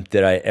time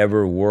that I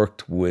ever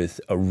worked with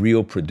a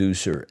real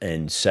producer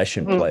and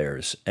session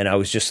players, and I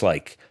was just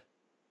like,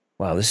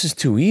 wow, this is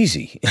too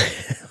easy.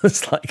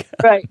 It's like,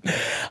 right.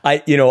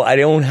 I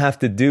don't have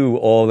to do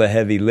all the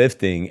heavy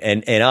lifting.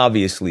 And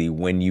obviously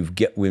when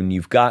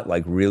you've got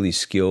like really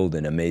skilled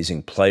and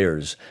amazing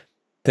players,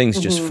 things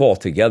just fall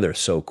together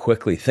so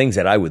quickly, things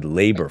that I would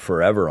labor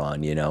forever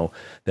on,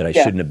 that I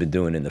shouldn't have been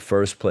doing in the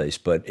first place.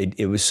 But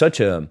it was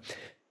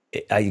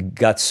I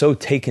got so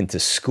taken to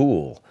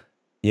school,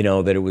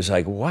 that it was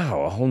like,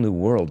 wow, a whole new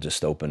world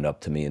just opened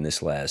up to me in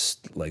this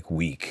last like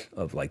week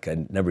of like,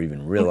 I never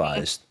even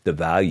realized the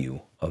value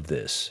of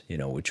this,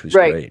 which was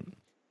great.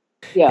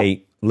 Yeah.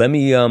 Hey,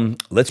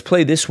 let's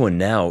play this one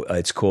now.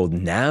 It's called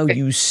Now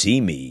You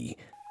See Me.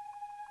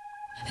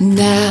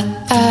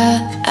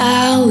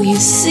 Now you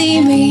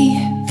see me.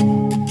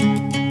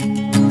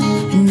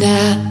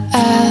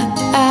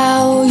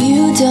 Now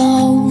you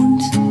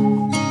don't.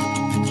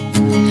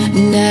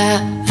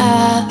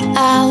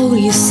 Now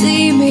you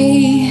see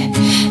me.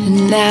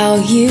 Now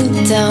you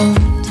don't.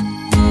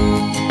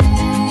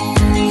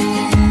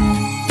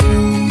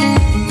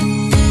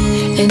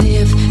 And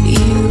if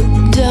you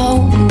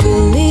don't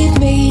believe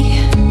me,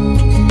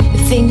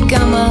 think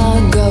I'm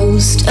a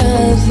ghost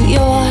of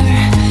your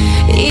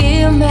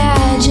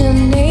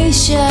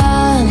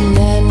imagination,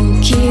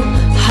 and keep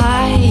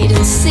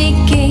hiding,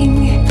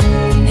 seeking,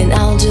 and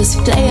I'll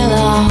just play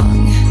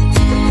along.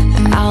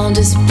 I'll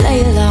just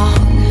play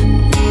along.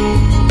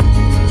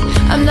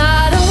 I'm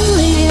not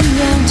only in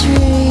your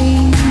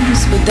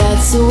dreams, but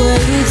that's the way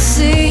it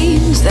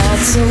seems.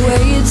 That's the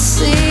way it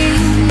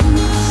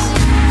seems.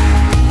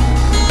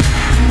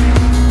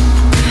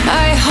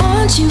 I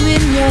haunt you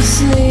in your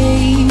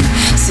sleep,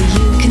 so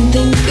you can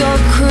think you're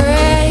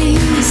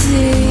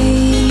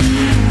crazy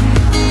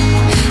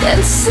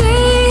and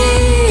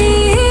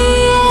see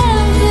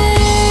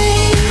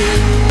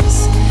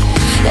things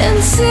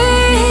and see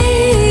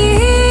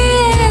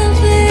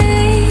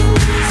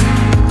things.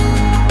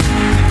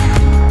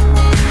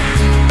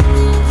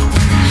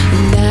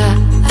 Now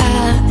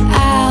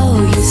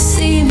you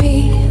see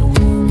me.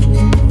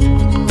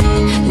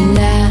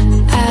 Now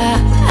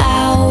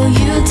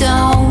you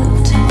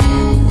don't.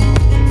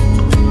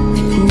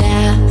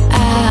 Now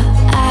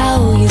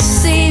you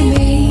see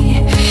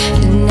me.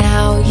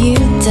 Now you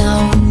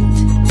don't.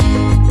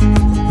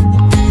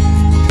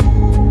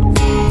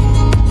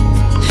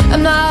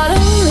 I'm not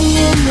only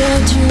in your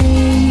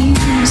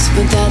dreams,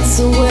 but that's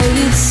the way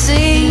it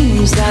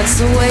seems. That's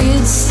the way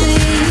it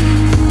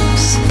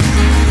seems.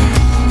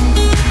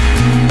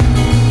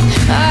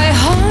 I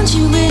haunt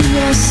you in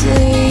your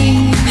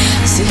sleep,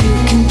 so you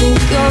can think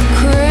you're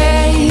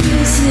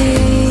crazy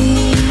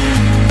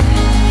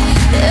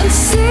and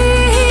see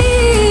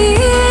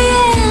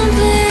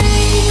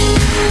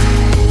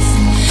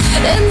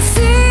things and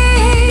see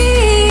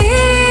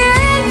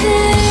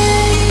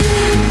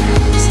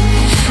things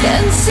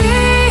and see things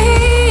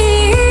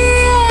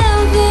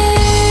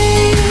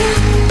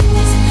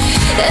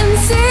and see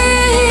things.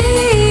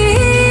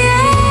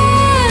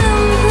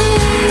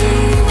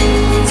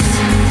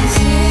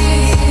 See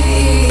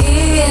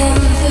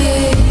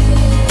things.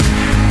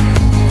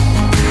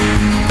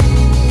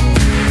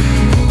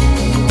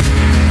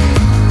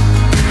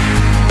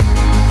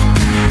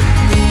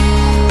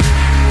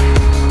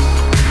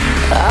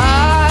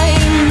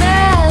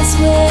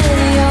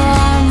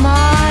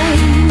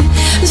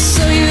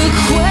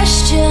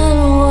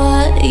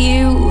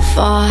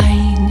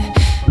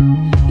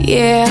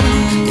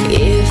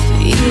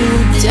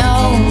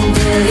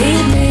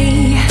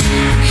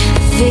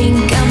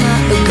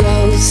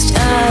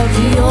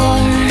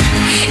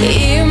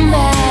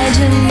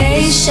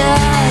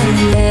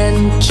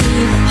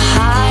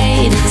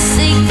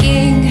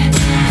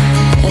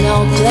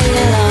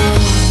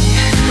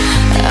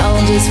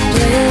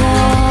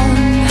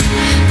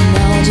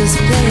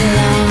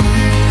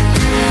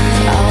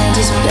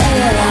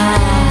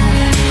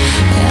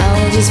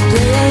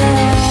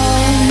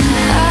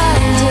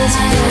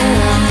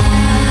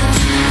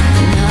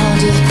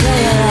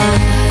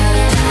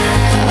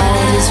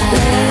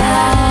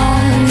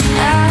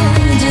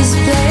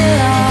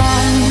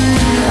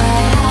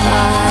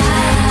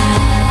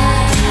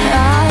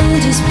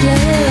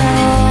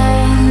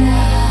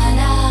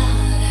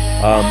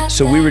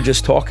 So we were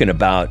just talking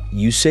about,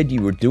 you said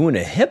you were doing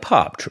a hip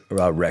hop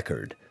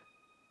record.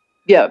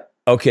 Yeah.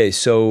 Okay,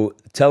 so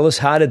tell us,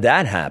 how did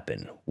that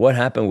happen? What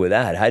happened with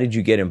that? How did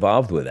you get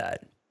involved with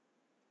that?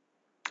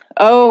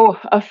 Oh,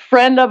 a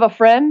friend of a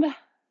friend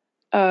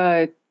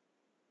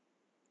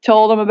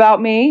told them about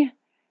me,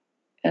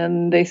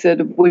 and they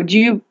said, "Would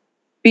you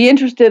be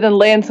interested in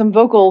laying some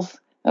vocals?"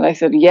 And I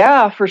said,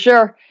 "Yeah, for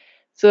sure."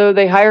 So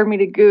they hired me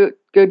to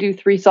go do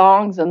 3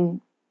 songs, and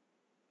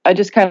I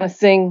just kind of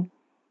sing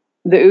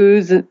the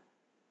oohs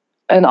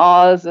and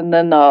ahs, and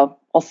then I'll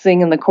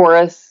sing in the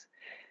chorus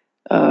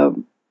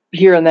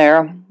here and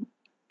there.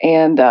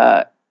 And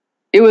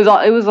it was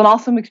an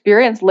awesome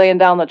experience laying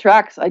down the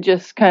tracks. I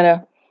just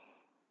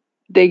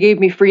they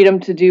gave me freedom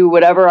to do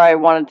whatever I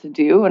wanted to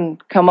do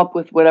and come up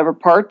with whatever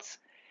parts.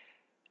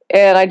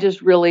 And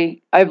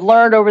I've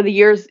learned over the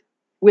years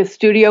with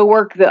studio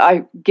work that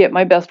I get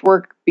my best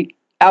work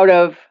out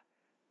of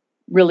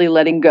really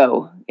letting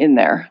go in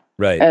there.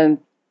 Right. And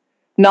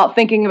not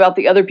thinking about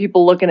the other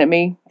people looking at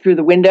me through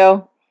the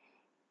window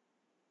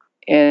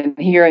and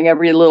hearing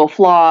every little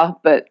flaw,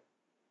 but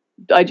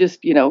I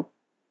just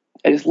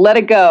let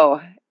it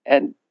go,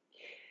 and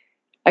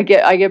I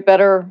get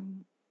better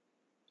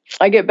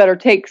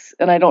takes,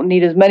 and I don't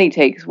need as many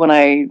takes when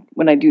I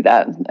do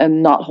that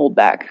and not hold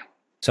back.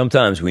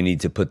 Sometimes we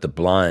need to put the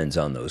blinds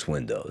on those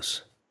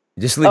windows.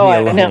 Just leave me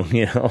alone,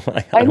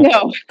 I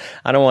know.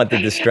 I don't want the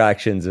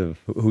distractions of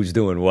who's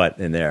doing what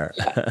in there.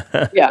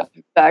 Yeah,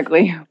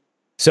 exactly.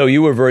 So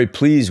you were very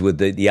pleased with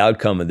the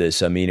outcome of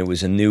this. I mean, it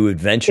was a new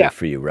adventure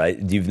for you, right?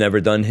 You've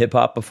never done hip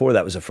hop before?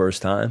 That was the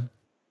first time?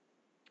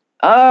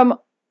 I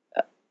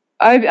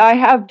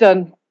have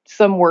done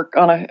some work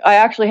I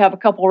actually have a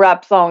couple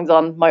rap songs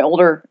on my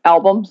older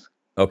albums.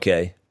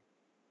 Okay.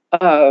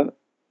 My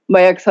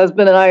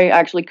ex-husband and I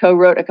actually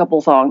co-wrote a couple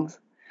songs,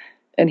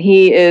 and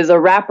he is a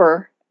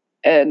rapper,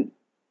 and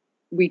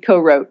we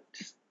co-wrote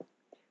just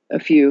a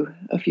few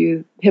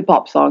hip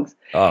hop songs.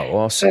 Oh,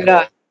 awesome.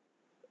 But,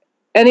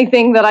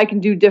 anything that I can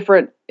do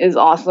different is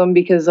awesome,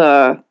 because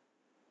I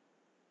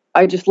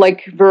just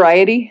like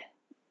variety,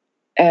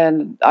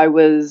 and I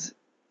was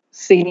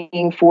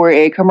singing for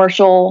a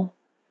commercial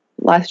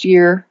last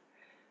year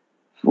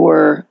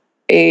for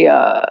a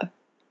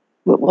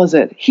what was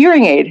it?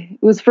 Hearing aid.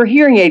 It was for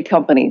hearing aid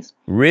companies.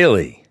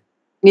 Really?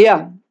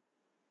 Yeah.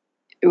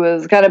 It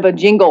was kind of a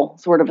jingle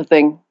sort of a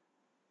thing.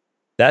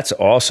 That's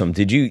awesome.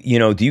 Did do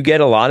you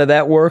get a lot of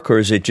that work, or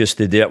is it just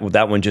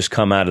that one just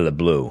come out of the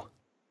blue?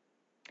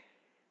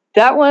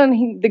 That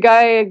one, the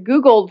guy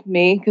Googled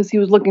me because he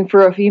was looking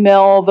for a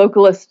female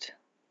vocalist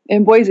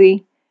in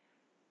Boise,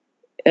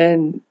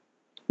 and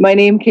my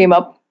name came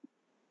up,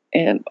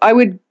 and I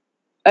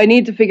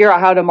need to figure out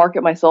how to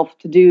market myself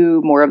to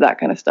do more of that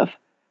kind of stuff.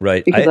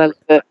 Right. Because I love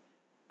it.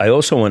 I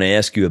also want to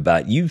ask you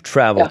about, you've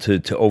traveled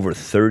to over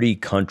 30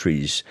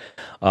 countries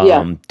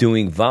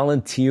doing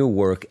volunteer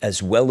work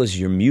as well as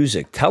your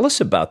music. Tell us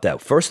about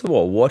that. First of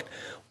all,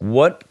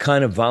 what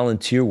kind of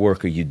volunteer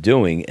work are you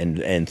doing?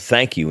 And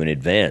thank you in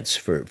advance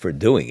for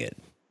doing it.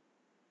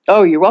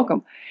 Oh, you're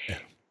welcome.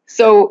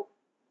 So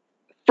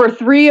for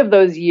 3 of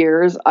those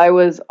years, I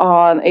was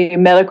on a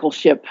medical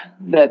ship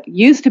that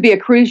used to be a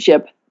cruise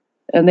ship,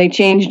 and they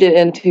changed it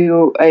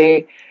into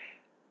a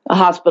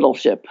hospital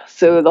ship.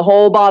 So the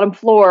whole bottom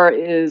floor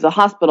is a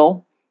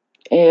hospital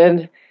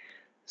and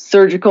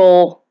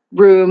surgical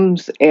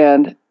rooms,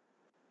 and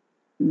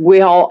we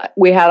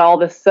had all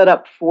this set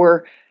up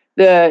for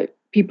the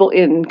people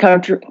in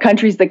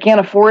countries that can't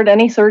afford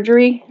any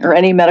surgery or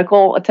any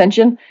medical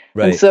attention.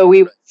 Right. And so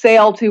we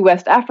sail to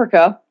West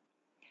Africa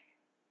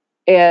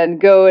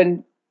and go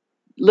and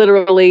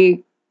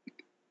literally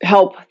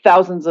help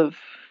thousands of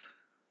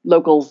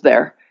locals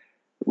there.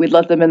 We'd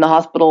let them in the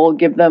hospital,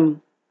 give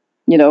them,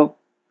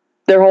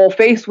 their whole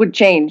face would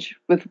change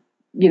with,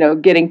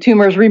 getting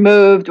tumors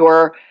removed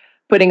or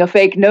putting a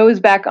fake nose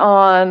back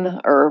on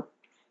or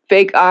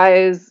fake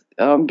eyes,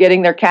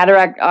 getting their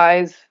cataract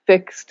eyes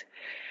fixed.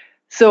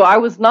 So I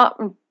was not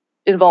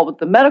involved with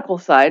the medical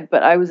side,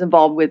 but I was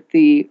involved with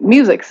the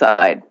music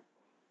side.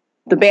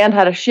 The band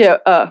had a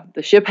ship,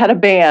 the ship had a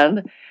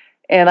band,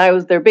 and I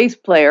was their bass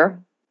player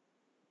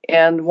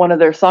and one of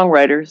their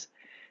songwriters.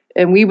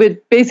 And we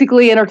would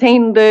basically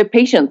entertain the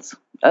patients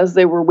as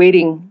they were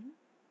waiting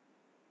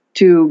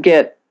to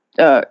get,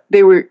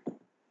 they were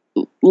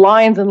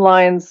lines and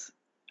lines,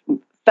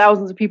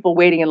 thousands of people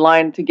waiting in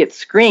line to get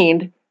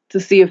screened to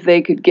see if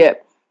they could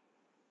get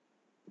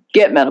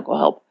medical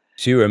help.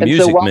 So you were a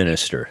music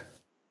minister.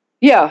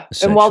 Yeah.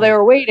 And while they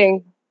were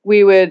waiting,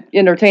 we would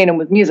entertain them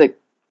with music.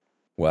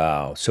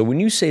 Wow. So when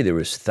you say there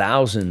was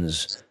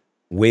thousands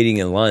waiting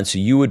in line, so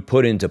you would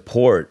put into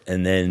port,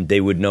 and then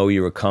they would know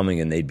you were coming,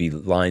 and they'd be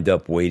lined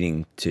up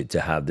waiting to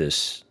have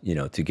this,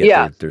 to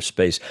get their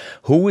space.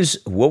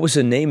 What was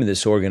the name of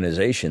this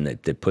organization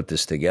that put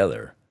this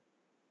together?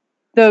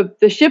 The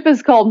ship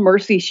is called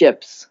Mercy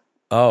Ships.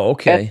 Oh,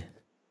 okay. And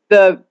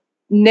the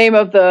name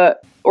of the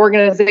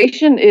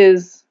organization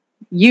is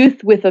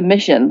Youth with a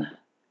Mission.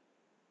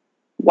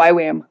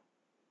 YWAM.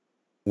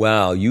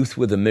 Wow, Youth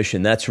with a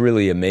Mission. That's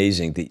really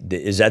amazing.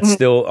 Is that Mhm.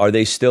 still, are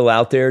they still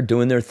out there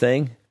doing their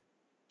thing?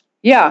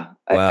 Yeah,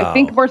 I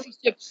think Wow. Mercy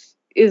Ships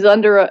is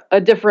under a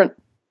different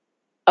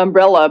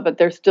umbrella, but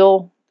they're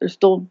still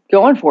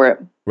going for it.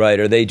 Right.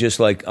 Are they just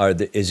like,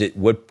 is it,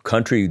 what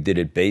country did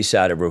it base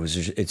out of? Or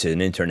it's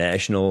an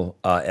international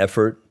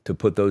effort to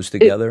put those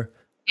together?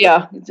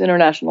 Yeah, it's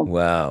international.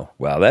 Wow.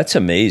 Wow. That's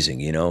amazing.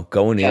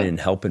 Going in Yeah. and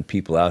helping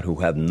people out who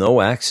have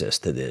no access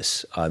to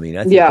this. I mean,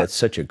 I think Yeah. that's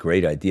such a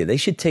great idea. They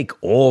should take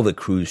all the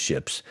cruise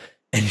ships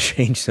and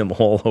change them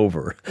all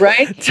over.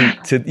 Right?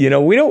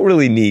 We don't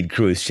really need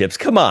cruise ships.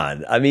 Come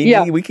on. I mean,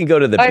 Yeah. we can go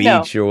to the I know.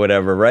 beach or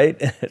whatever, right?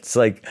 It's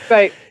like,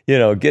 Right.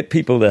 get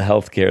people the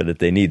health care that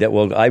they need.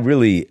 Well, I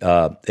really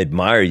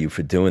admire you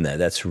for doing that.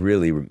 That's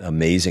really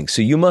amazing.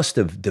 So you must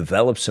have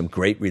developed some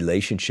great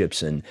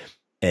relationships and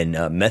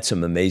met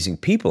some amazing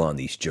people on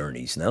these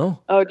journeys, no?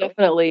 Oh,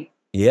 definitely.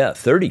 Yeah,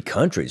 30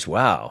 countries.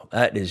 Wow.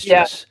 That is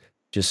Yeah.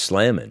 just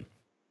slamming.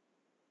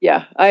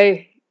 Yeah,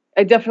 I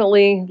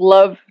definitely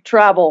love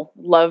travel,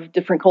 love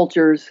different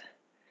cultures,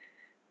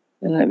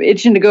 and I'm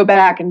itching to go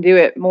back and do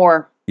it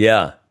more.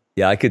 Yeah.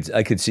 Yeah, I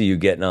could see you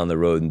getting on the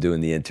road and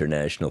doing the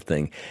international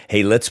thing.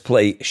 Hey, let's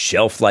play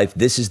Shelf Life.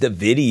 This is the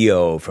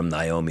video from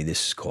Naomi.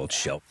 This is called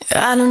Shelf.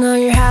 I don't know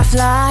your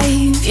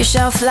half-life, your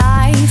shelf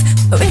life,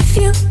 or if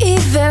you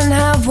even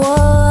have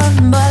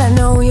one, but I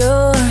know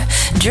you're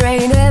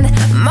draining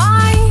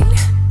mine.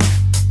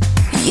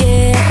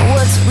 Yeah,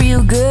 what's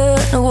real good,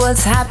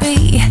 what's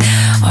happy,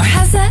 or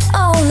has that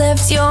all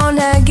left your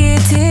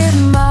negative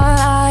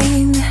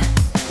mind?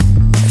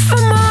 For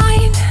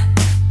mine.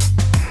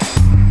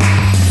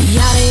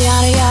 Yada,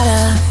 yada, yada,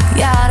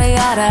 yada,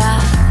 yada.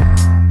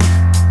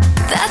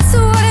 That's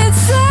what it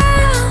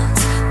sounds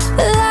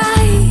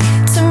like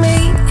to me.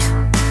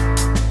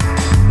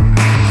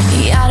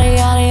 Yada,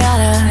 yada,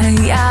 yada,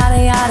 yada,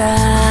 yada.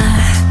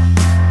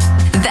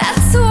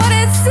 That's what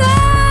it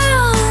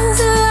sounds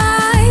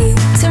like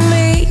to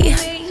me.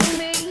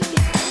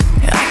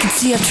 I can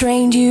see I've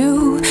trained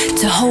you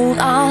to hold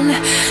on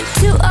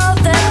to all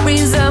that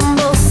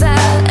resembles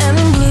sad and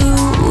blue.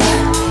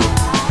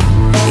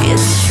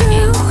 It's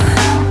true.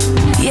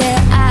 Yeah,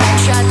 I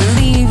tried to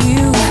leave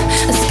you,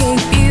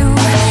 escape you,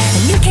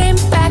 and you came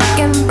back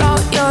and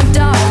brought your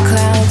dark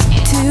clouds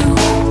too.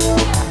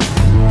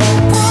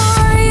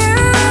 For you,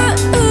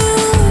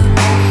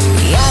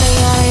 yada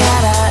yada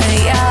yada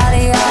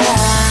yada yada.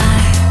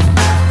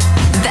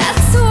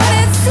 That's what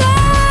it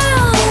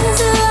sounds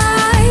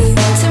like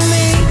to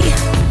me.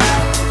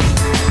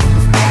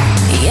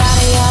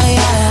 Yada yada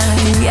yada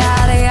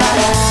yada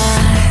yada.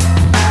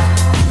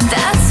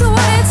 That's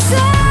what it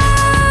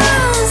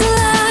sounds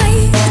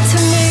like to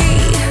me.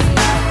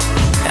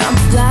 I'm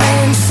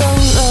flying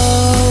solo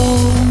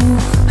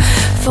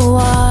for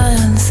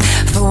once.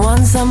 For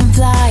once I'm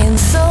flying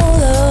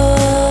solo.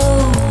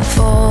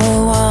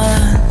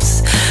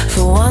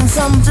 For once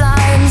I'm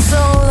flying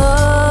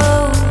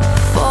solo.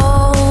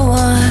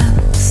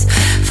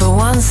 For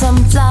once I'm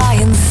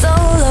flying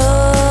solo.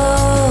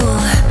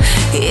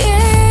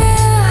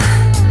 Yeah.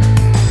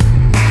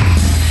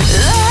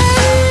 Let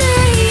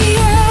me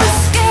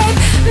escape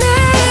me,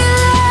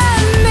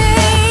 let me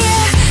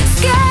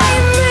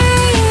escape me,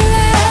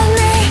 let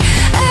me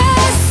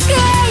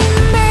escape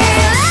me,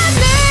 let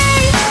me.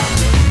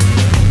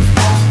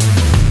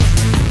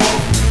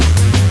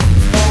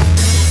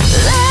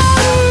 Let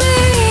me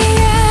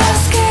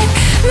escape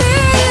me,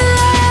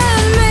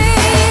 let me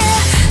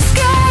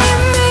escape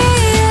me,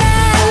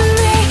 let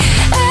me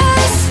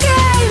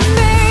escape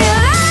me,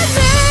 let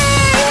me.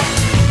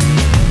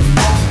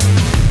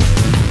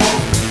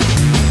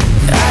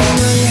 I don't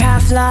know your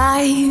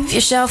half-life,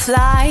 your shelf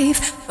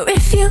life, or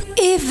if you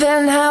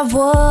even have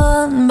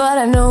one, but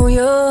I know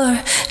you're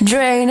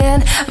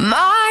draining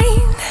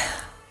mine.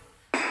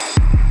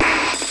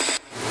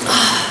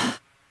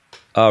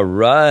 All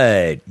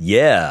right.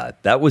 Yeah,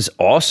 that was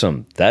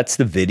awesome. That's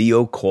the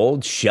video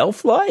called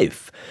Shelf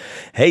Life.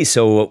 Hey,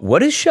 so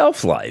what is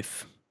Shelf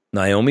Life?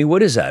 Naomi,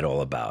 what is that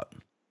all about?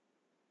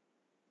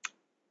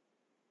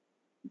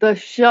 The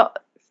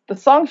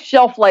song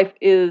Shelf Life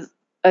is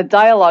a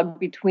dialogue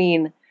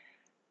between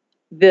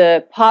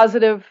the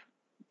positive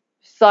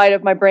side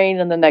of my brain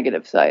and the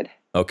negative side.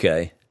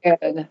 Okay.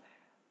 And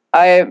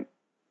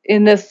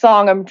in this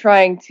song, I'm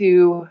trying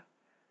to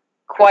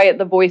quiet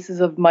the voices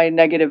of my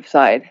negative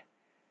side.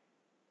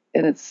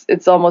 And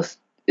it's almost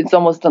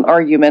an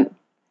argument.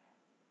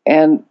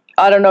 And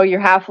I don't know, your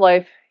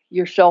half-life,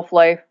 your shelf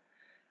life.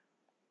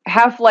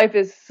 Half-life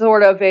is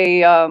sort of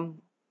a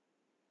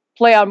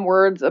play on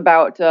words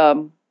about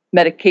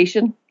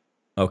medication.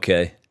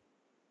 Okay.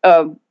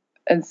 And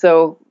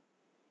so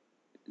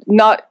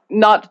not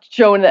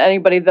showing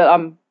anybody that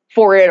I'm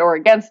for it or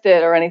against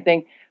it or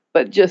anything,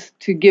 but just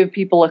to give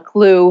people a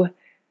clue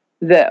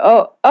that,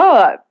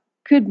 that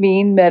could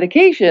mean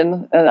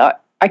medication. And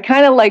I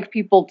kind of like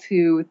people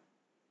to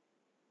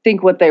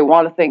think what they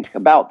want to think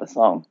about the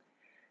song.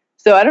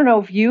 So I don't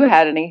know if you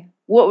had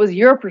what was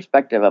your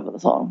perspective of the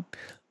song?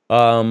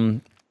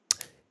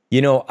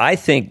 I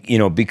think,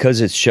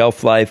 because it's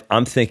shelf life,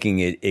 I'm thinking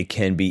it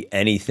can be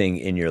anything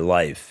in your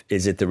life.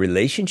 Is it the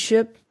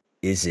relationship?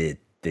 Is it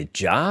the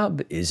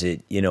job? Is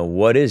it,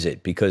 what is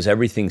it? Because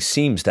everything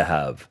seems to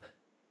have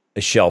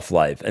a shelf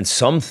life, and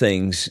some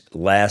things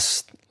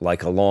last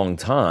like a long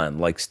time,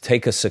 like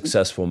take a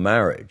successful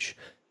marriage.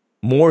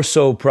 More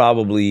so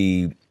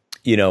probably,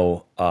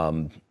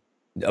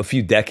 a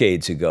few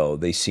decades ago,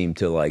 they seemed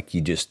to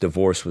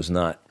divorce was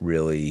not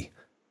really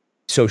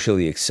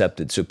socially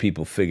accepted. So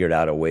people figured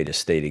out a way to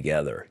stay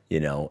together,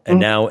 and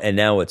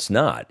now it's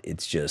not.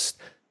 It's just,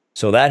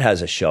 so that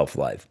has a shelf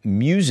life.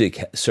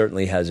 Music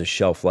certainly has a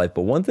shelf life.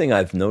 But one thing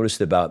I've noticed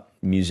about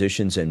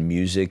musicians and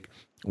music,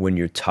 when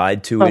you're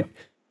tied to it,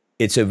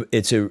 it's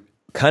a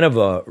kind of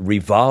a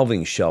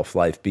revolving shelf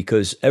life,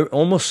 because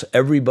almost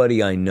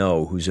everybody I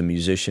know who's a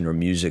musician or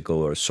musical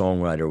or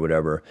songwriter or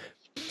whatever,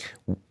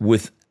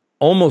 with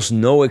almost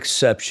no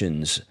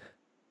exceptions,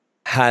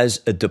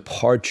 has a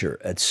departure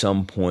at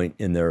some point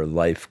in their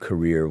life,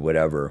 career,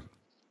 whatever,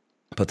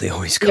 but they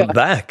always come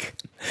back.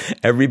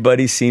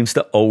 Everybody seems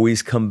to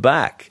always come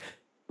back.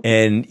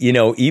 And,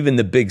 even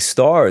the big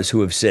stars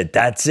who have said,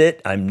 that's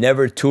it, I'm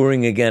never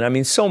touring again. I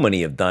mean, so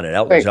many have done it.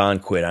 Elton John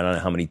quit, I don't know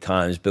how many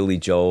times, Billy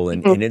Joel,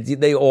 and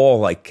they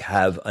all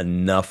have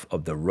enough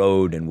of the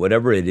road and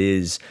whatever it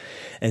is,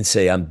 and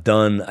say, I'm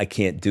done, I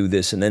can't do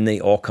this. And then they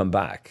all come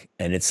back.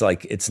 And it's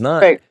it's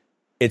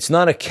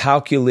not a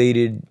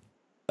calculated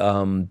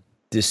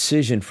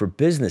decision for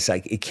business.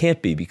 It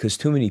can't be, because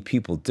too many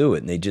people do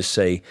it, and they just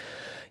say,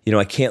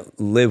 I can't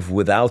live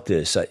without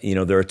this.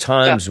 There are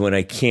times when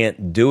I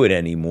can't do it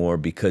anymore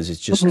because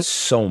it's just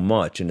so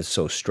much and it's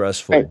so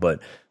stressful, but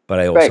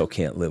I also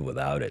can't live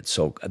without it.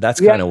 So that's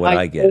kind of what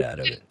I get out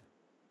of it,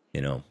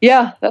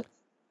 Yeah,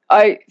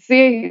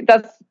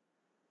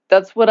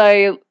 that's what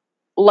I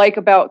like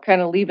about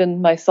kind of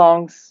leaving my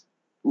songs,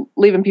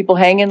 leaving people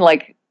hanging.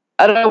 Like,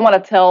 I don't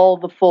want to tell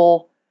the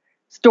full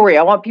story.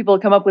 I want people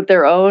to come up with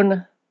their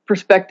own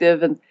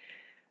perspective, and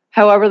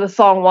however the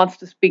song wants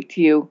to speak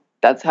to you,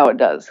 that's how it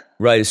does.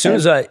 Right. As soon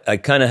as I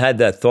kind of had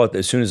that thought,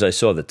 as soon as I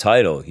saw the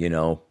title,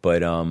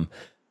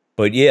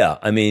 but yeah,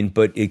 I mean,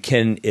 but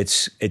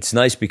it's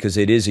nice because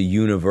it is a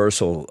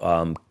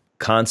universal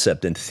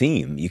concept and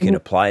theme. You can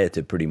apply it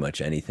to pretty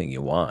much anything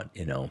you want,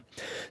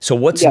 So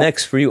what's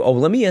next for you? Oh,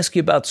 let me ask you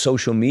about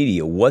social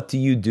media. What do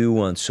you do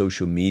on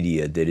social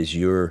media that is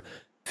your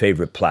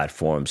favorite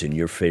platforms and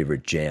your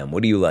favorite jam?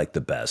 What do you like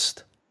the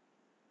best?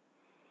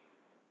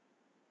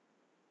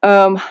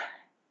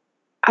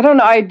 I don't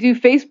know. I do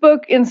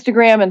Facebook,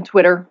 Instagram, and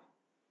Twitter.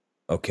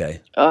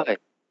 Okay. The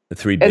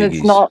three biggies. And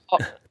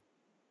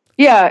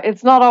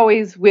it's not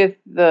always with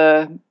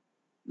the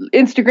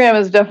Instagram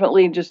is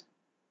definitely just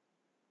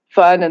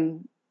fun,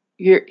 and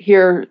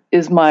here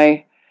is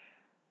my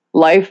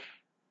life,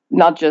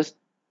 not just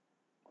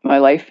my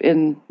life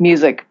in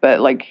music,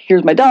 but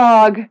here's my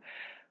dog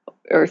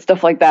or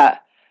stuff like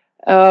that.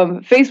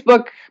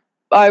 Facebook,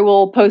 I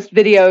will post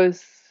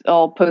videos.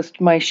 I'll post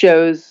my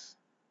shows.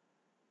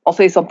 I'll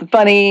say something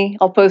funny.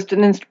 I'll post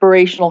an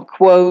inspirational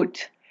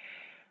quote.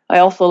 I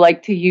also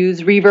like to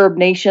use Reverb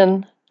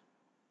Nation,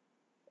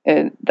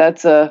 and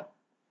that's a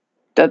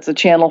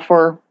channel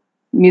for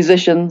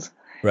musicians.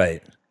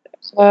 Right.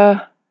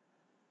 I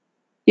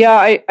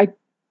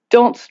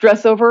don't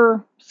stress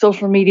over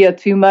social media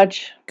too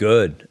much.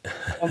 Good.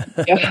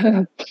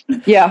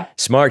 Yeah.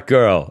 Smart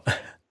girl.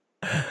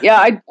 Yeah,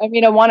 I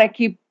mean, I want to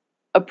keep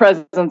a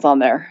presence on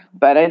there,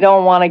 but I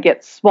don't want to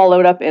get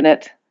swallowed up in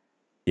it,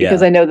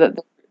 because I know that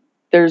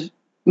there's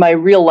my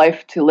real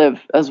life to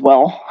live as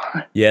well.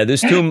 Yeah,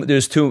 there's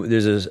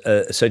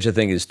such a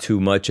thing as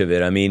too much of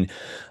it. I mean,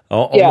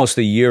 almost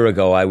a year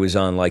ago, I was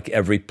on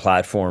every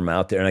platform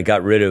out there, and I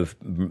got rid of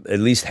at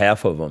least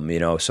half of them.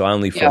 So I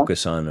only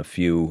focus on a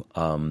few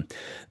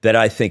that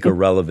I think are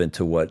relevant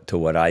to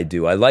what I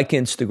do. I like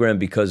Instagram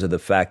because of the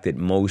fact that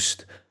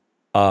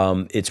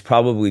it's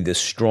probably the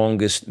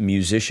strongest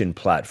musician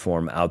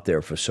platform out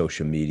there for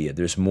social media.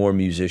 There's more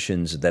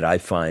musicians that I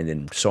find,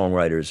 and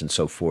songwriters and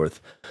so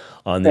forth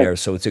on there.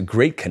 So it's a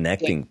great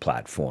connecting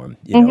platform,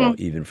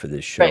 even for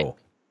this show. Right.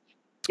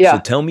 Yeah. So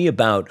tell me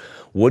about,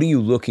 what are you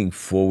looking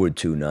forward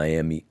to,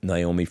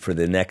 Naomi, for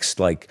the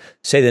next,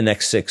 say the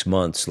next 6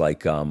 months?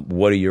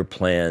 What are your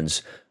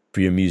plans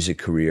for your music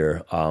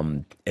career?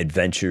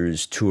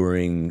 Adventures,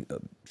 touring,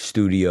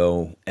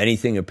 studio,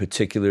 anything in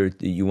particular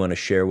that you want to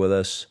share with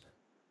us?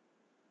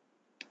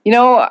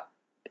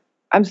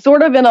 I'm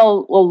sort of in a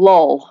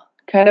lull,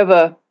 kind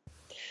of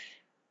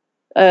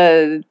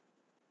a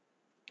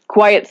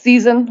quiet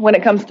season when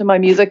it comes to my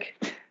music.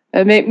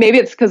 Maybe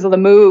it's because of the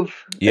move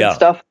and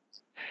stuff.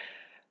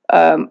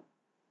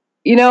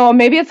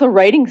 Maybe it's a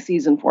writing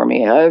season for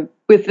me.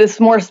 With this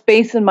more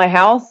space in my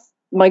house,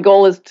 my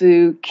goal is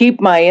to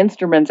keep my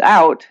instruments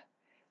out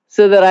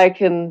so that I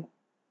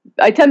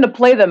tend to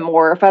play them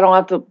more if I don't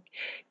have to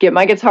get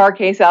my guitar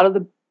case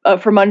out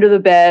of from under the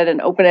bed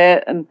and open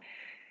it. And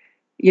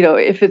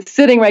if it's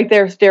sitting right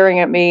there staring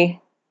at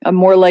me, I'm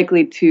more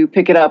likely to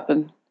pick it up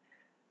and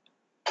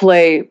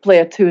play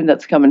a tune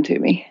that's coming to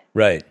me.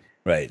 Right.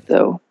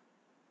 So,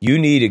 You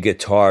need a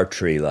guitar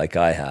tree like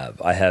I have.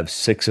 I have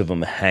 6 of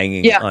them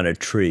hanging on a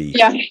tree.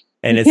 Yeah.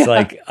 And it's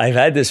like, I've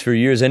had this for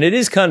years. And it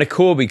is kind of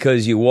cool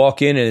because you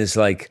walk in and it's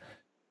like,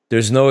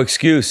 there's no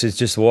excuse. It's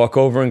just walk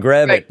over and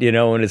grab it,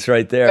 and it's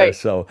right there. Right.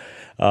 So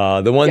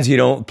the ones you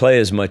don't play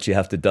as much, you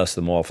have to dust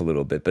them off a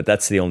little bit. But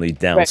that's the only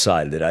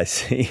downside that I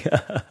see.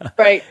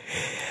 Right.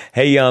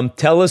 Hey,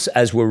 tell us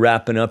as we're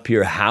wrapping up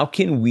here, how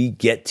can we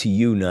get to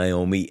you,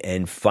 Naomi,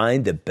 and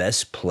find the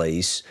best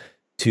place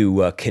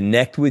to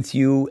connect with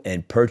you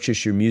and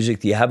purchase your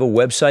music? Do you have a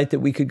website that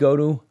we could go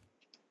to?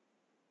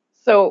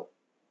 So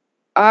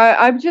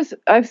I've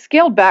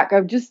scaled back.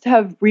 I just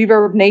have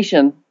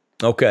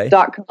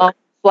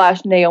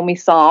ReverbNation.com/Naomi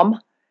Som.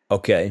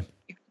 Okay.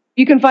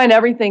 You can find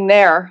everything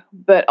there,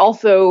 but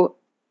also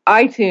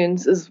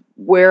iTunes is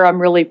where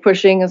I'm really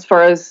pushing as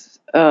far as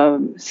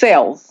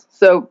sales.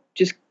 So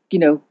just,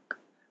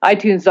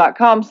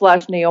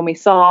 iTunes.com/Naomi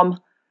Som,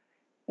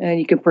 and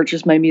you can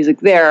purchase my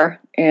music there.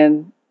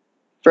 And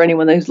for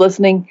anyone who's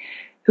listening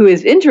who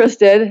is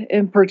interested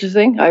in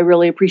purchasing, I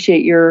really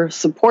appreciate your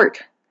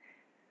support.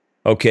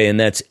 Okay, and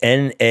that's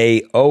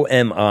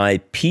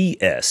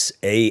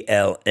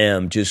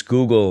NaomiPsalm. Just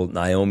Google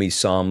Naomi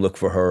Som. Look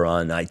for her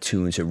on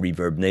iTunes or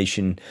Reverb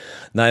Nation.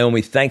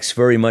 Naomi, thanks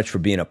very much for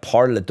being a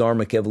part of the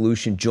Dharmic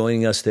Evolution,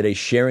 joining us today,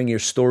 sharing your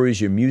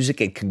stories, your music,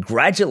 and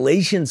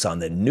congratulations on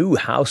the new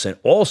house. And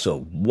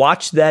also,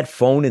 watch that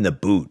phone in the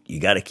boot.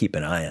 You got to keep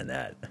an eye on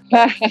that.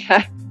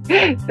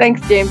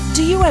 Thanks, James.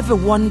 Do you ever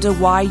wonder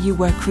why you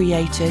were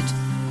created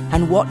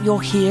and what you're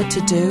here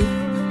to do?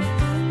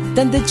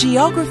 Then the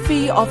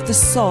geography of the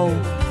soul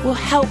will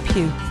help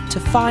you to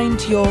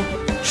find your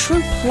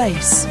true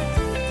place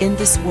in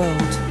this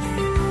world.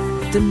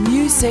 The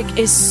music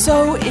is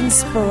so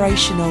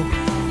inspirational,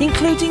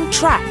 including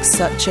tracks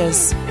such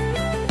as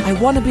I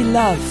Wanna Be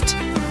Loved,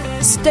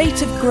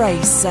 State of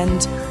Grace,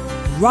 and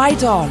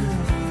Ride On.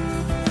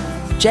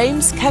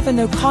 James Kevin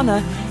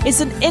O'Connor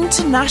is an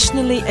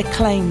internationally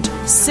acclaimed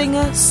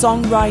singer,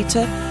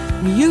 songwriter,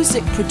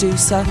 music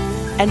producer,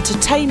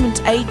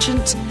 entertainment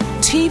agent,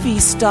 TV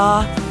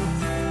star,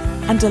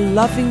 and a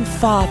loving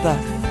father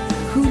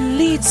who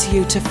leads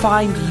you to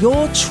find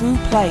your true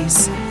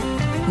place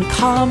and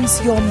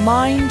calms your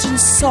mind and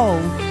soul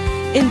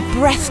in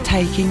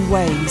breathtaking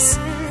ways.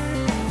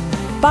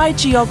 Buy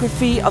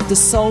Geography of the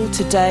Soul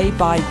today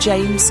by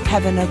James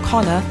Kevin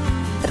O'Connor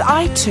at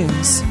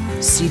iTunes,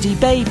 CD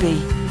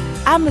Baby,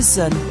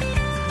 Amazon,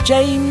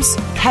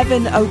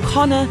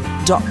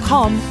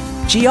 jameskevino'connor.com.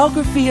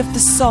 Geography of the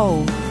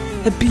Soul,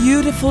 a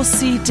beautiful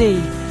CD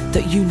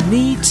that you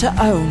need to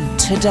own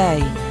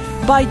today,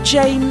 by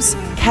James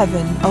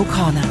Kevin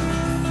O'Connor.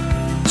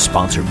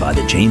 Sponsored by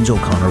the James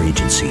O'Connor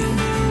Agency.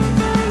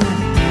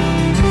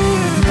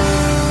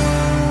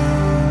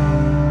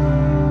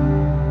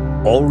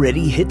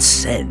 Already hit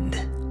send.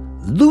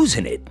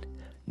 Losing it.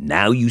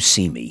 Now You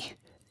See Me.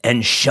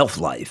 And Shelf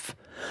Life.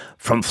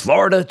 From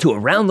Florida to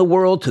around the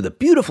world to the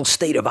beautiful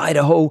state of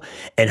Idaho,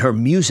 and her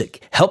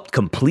music helped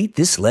complete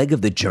this leg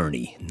of the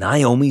journey,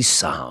 Naomi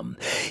Som.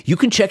 You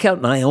can check out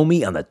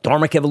Naomi on the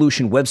Dharmic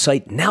Evolution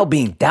website, now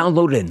being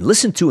downloaded and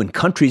listened to in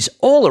countries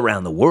all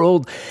around the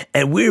world,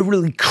 and we're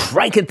really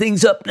cranking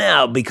things up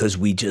now because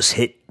we just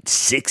hit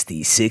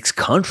 66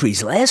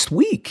 countries last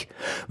week.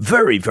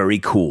 Very, very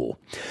cool.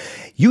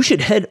 You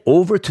should head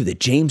over to the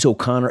James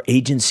O'Connor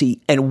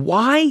Agency. And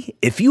why?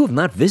 If you have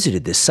not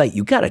visited this site,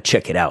 you got to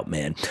check it out,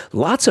 man.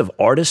 Lots of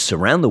artists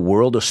around the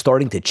world are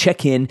starting to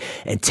check in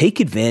and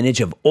take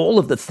advantage of all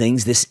of the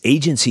things this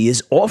agency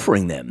is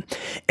offering them.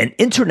 An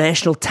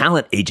international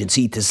talent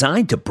agency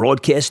designed to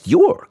broadcast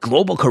your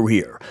global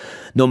career.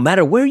 No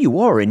matter where you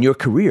are in your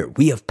career,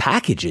 we have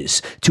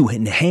packages to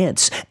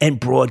enhance and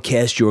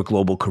broadcast your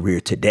global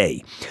career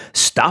today.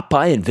 Stop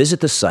by and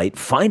visit the site,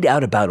 find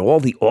out about all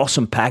the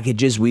awesome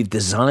packages we've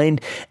designed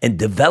and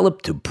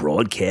developed to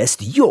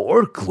broadcast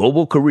your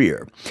global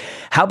career.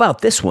 How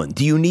about this one?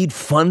 Do you need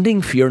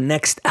funding for your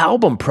next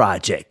album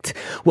project?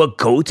 Well,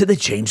 go to the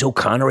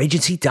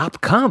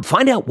JamesO'ConnorAgency.com.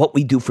 Find out what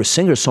we do for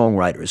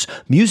singer-songwriters,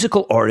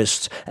 musical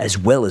artists, as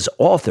well as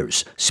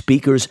authors,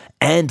 speakers,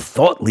 and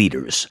thought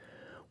leaders.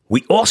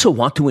 We also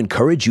want to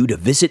encourage you to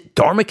visit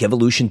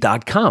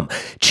dharmicevolution.com.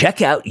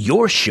 Check out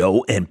your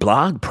show and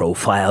blog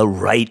profile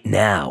right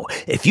now.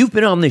 If you've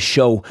been on this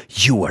show,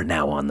 you are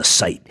now on the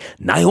site.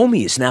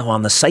 Naomi is now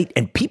on the site,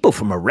 and people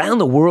from around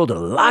the world are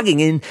logging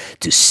in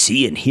to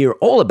see and hear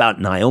all about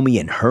Naomi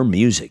and her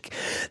music.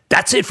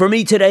 That's it for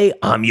me today.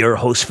 I'm your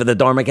host for the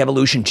Dharmic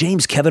Evolution,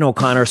 James Kevin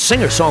O'Connor,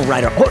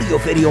 singer-songwriter,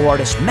 audio-video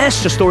artist,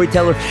 master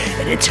storyteller,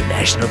 and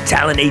international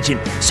talent agent.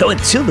 So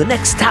until the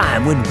next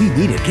time when we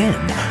meet again,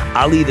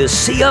 I'll either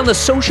see you on the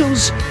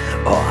socials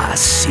or I'll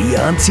see you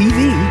on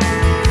TV.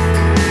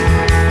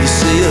 You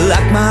say you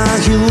like my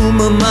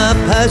humor, my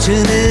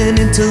passion and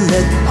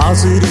intellect,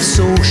 positive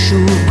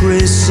social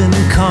grace and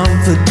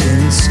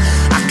confidence.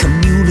 I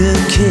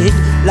communicate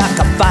like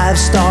a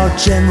 5-star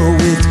general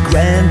with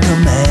grand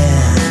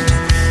command.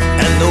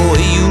 And the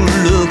way you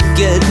look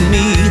at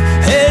me,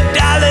 hey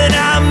darling,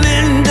 I'm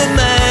in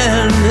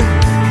demand.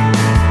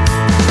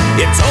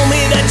 You told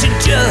me that you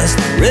just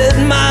read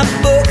my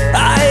book.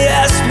 I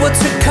asked, what's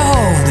it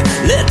called?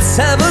 Let's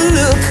have a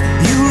look.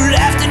 You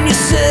laughed and you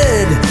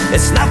said,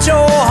 it's not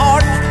your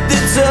heart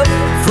that's up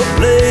for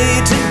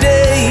play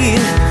today.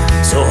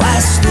 So I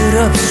stood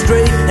up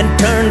straight and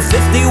turned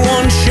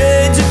 51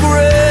 shades of